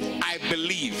 I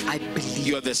believe.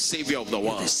 You are the Savior of the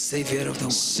world. The Savior of the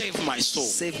world. Save my soul.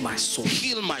 Save my soul.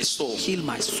 Heal my soul. Heal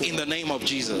my soul. In the name of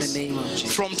Jesus. In the name of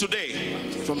Jesus. From today,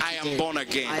 I am born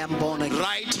again. I am born again.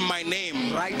 Write my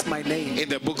name. Write my name in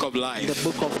the book of life. In the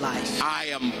book of life. I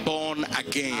am born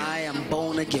again. I am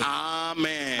born again.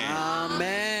 Amen.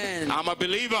 Amen. I'm a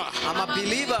believer. I'm a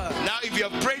believer. Now, if you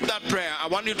have prayed that prayer, I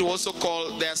want you to also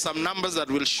call. There are some numbers that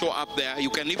will show up there. You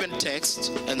can even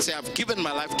text and say, I've given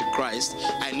my life to Christ.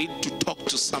 I need to talk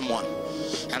to someone.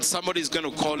 And somebody is going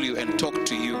to call you and talk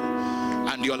to you.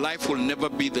 And your life will never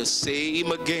be the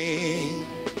same again.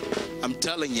 I'm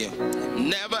telling you.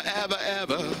 Never, ever,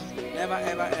 ever. Never,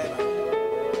 ever,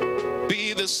 ever.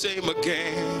 Be the same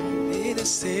again. Be the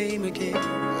same again.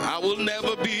 I will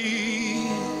never be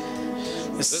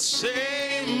the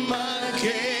same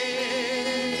again.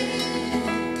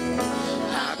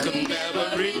 I could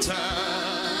never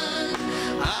return.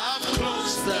 I've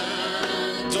closed the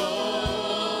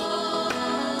door.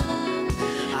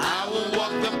 I will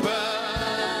walk the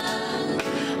path.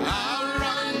 I'll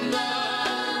run the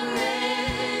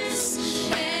race,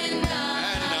 and I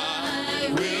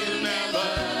will never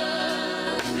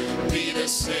be the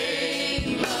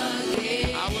same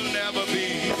again. I will never be.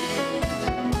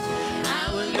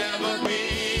 I will never be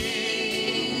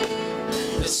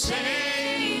the same.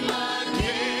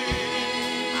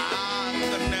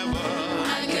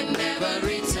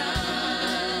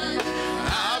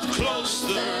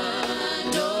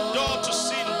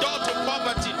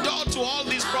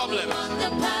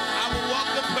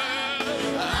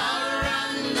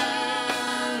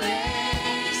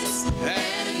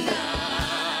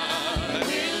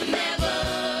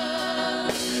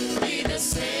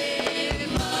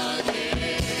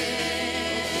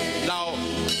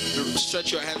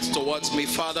 Stretch your hands towards towards me.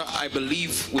 Father, I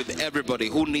believe with everybody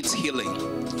who needs healing,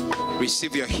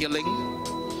 receive your healing.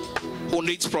 Who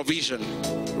needs provision,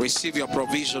 receive your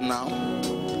provision now.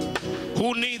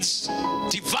 Who needs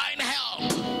divine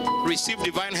help, receive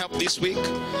divine help this week.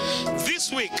 This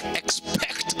week,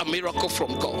 expect a miracle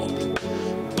from God.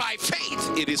 By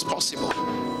faith, it is possible.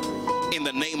 In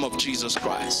the name of Jesus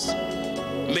Christ.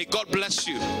 May God bless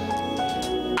you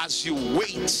as you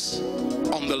wait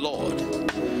on the Lord,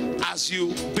 as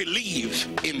you believe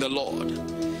in the Lord,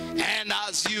 and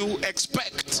as you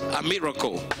expect a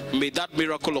miracle. May that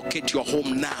miracle locate your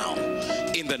home now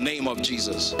in the name of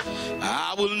Jesus.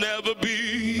 I will never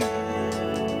be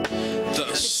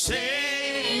the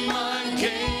same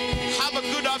again. Have a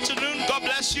good afternoon. God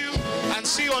bless you, and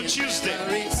see you on Tuesday.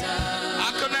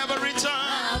 I can never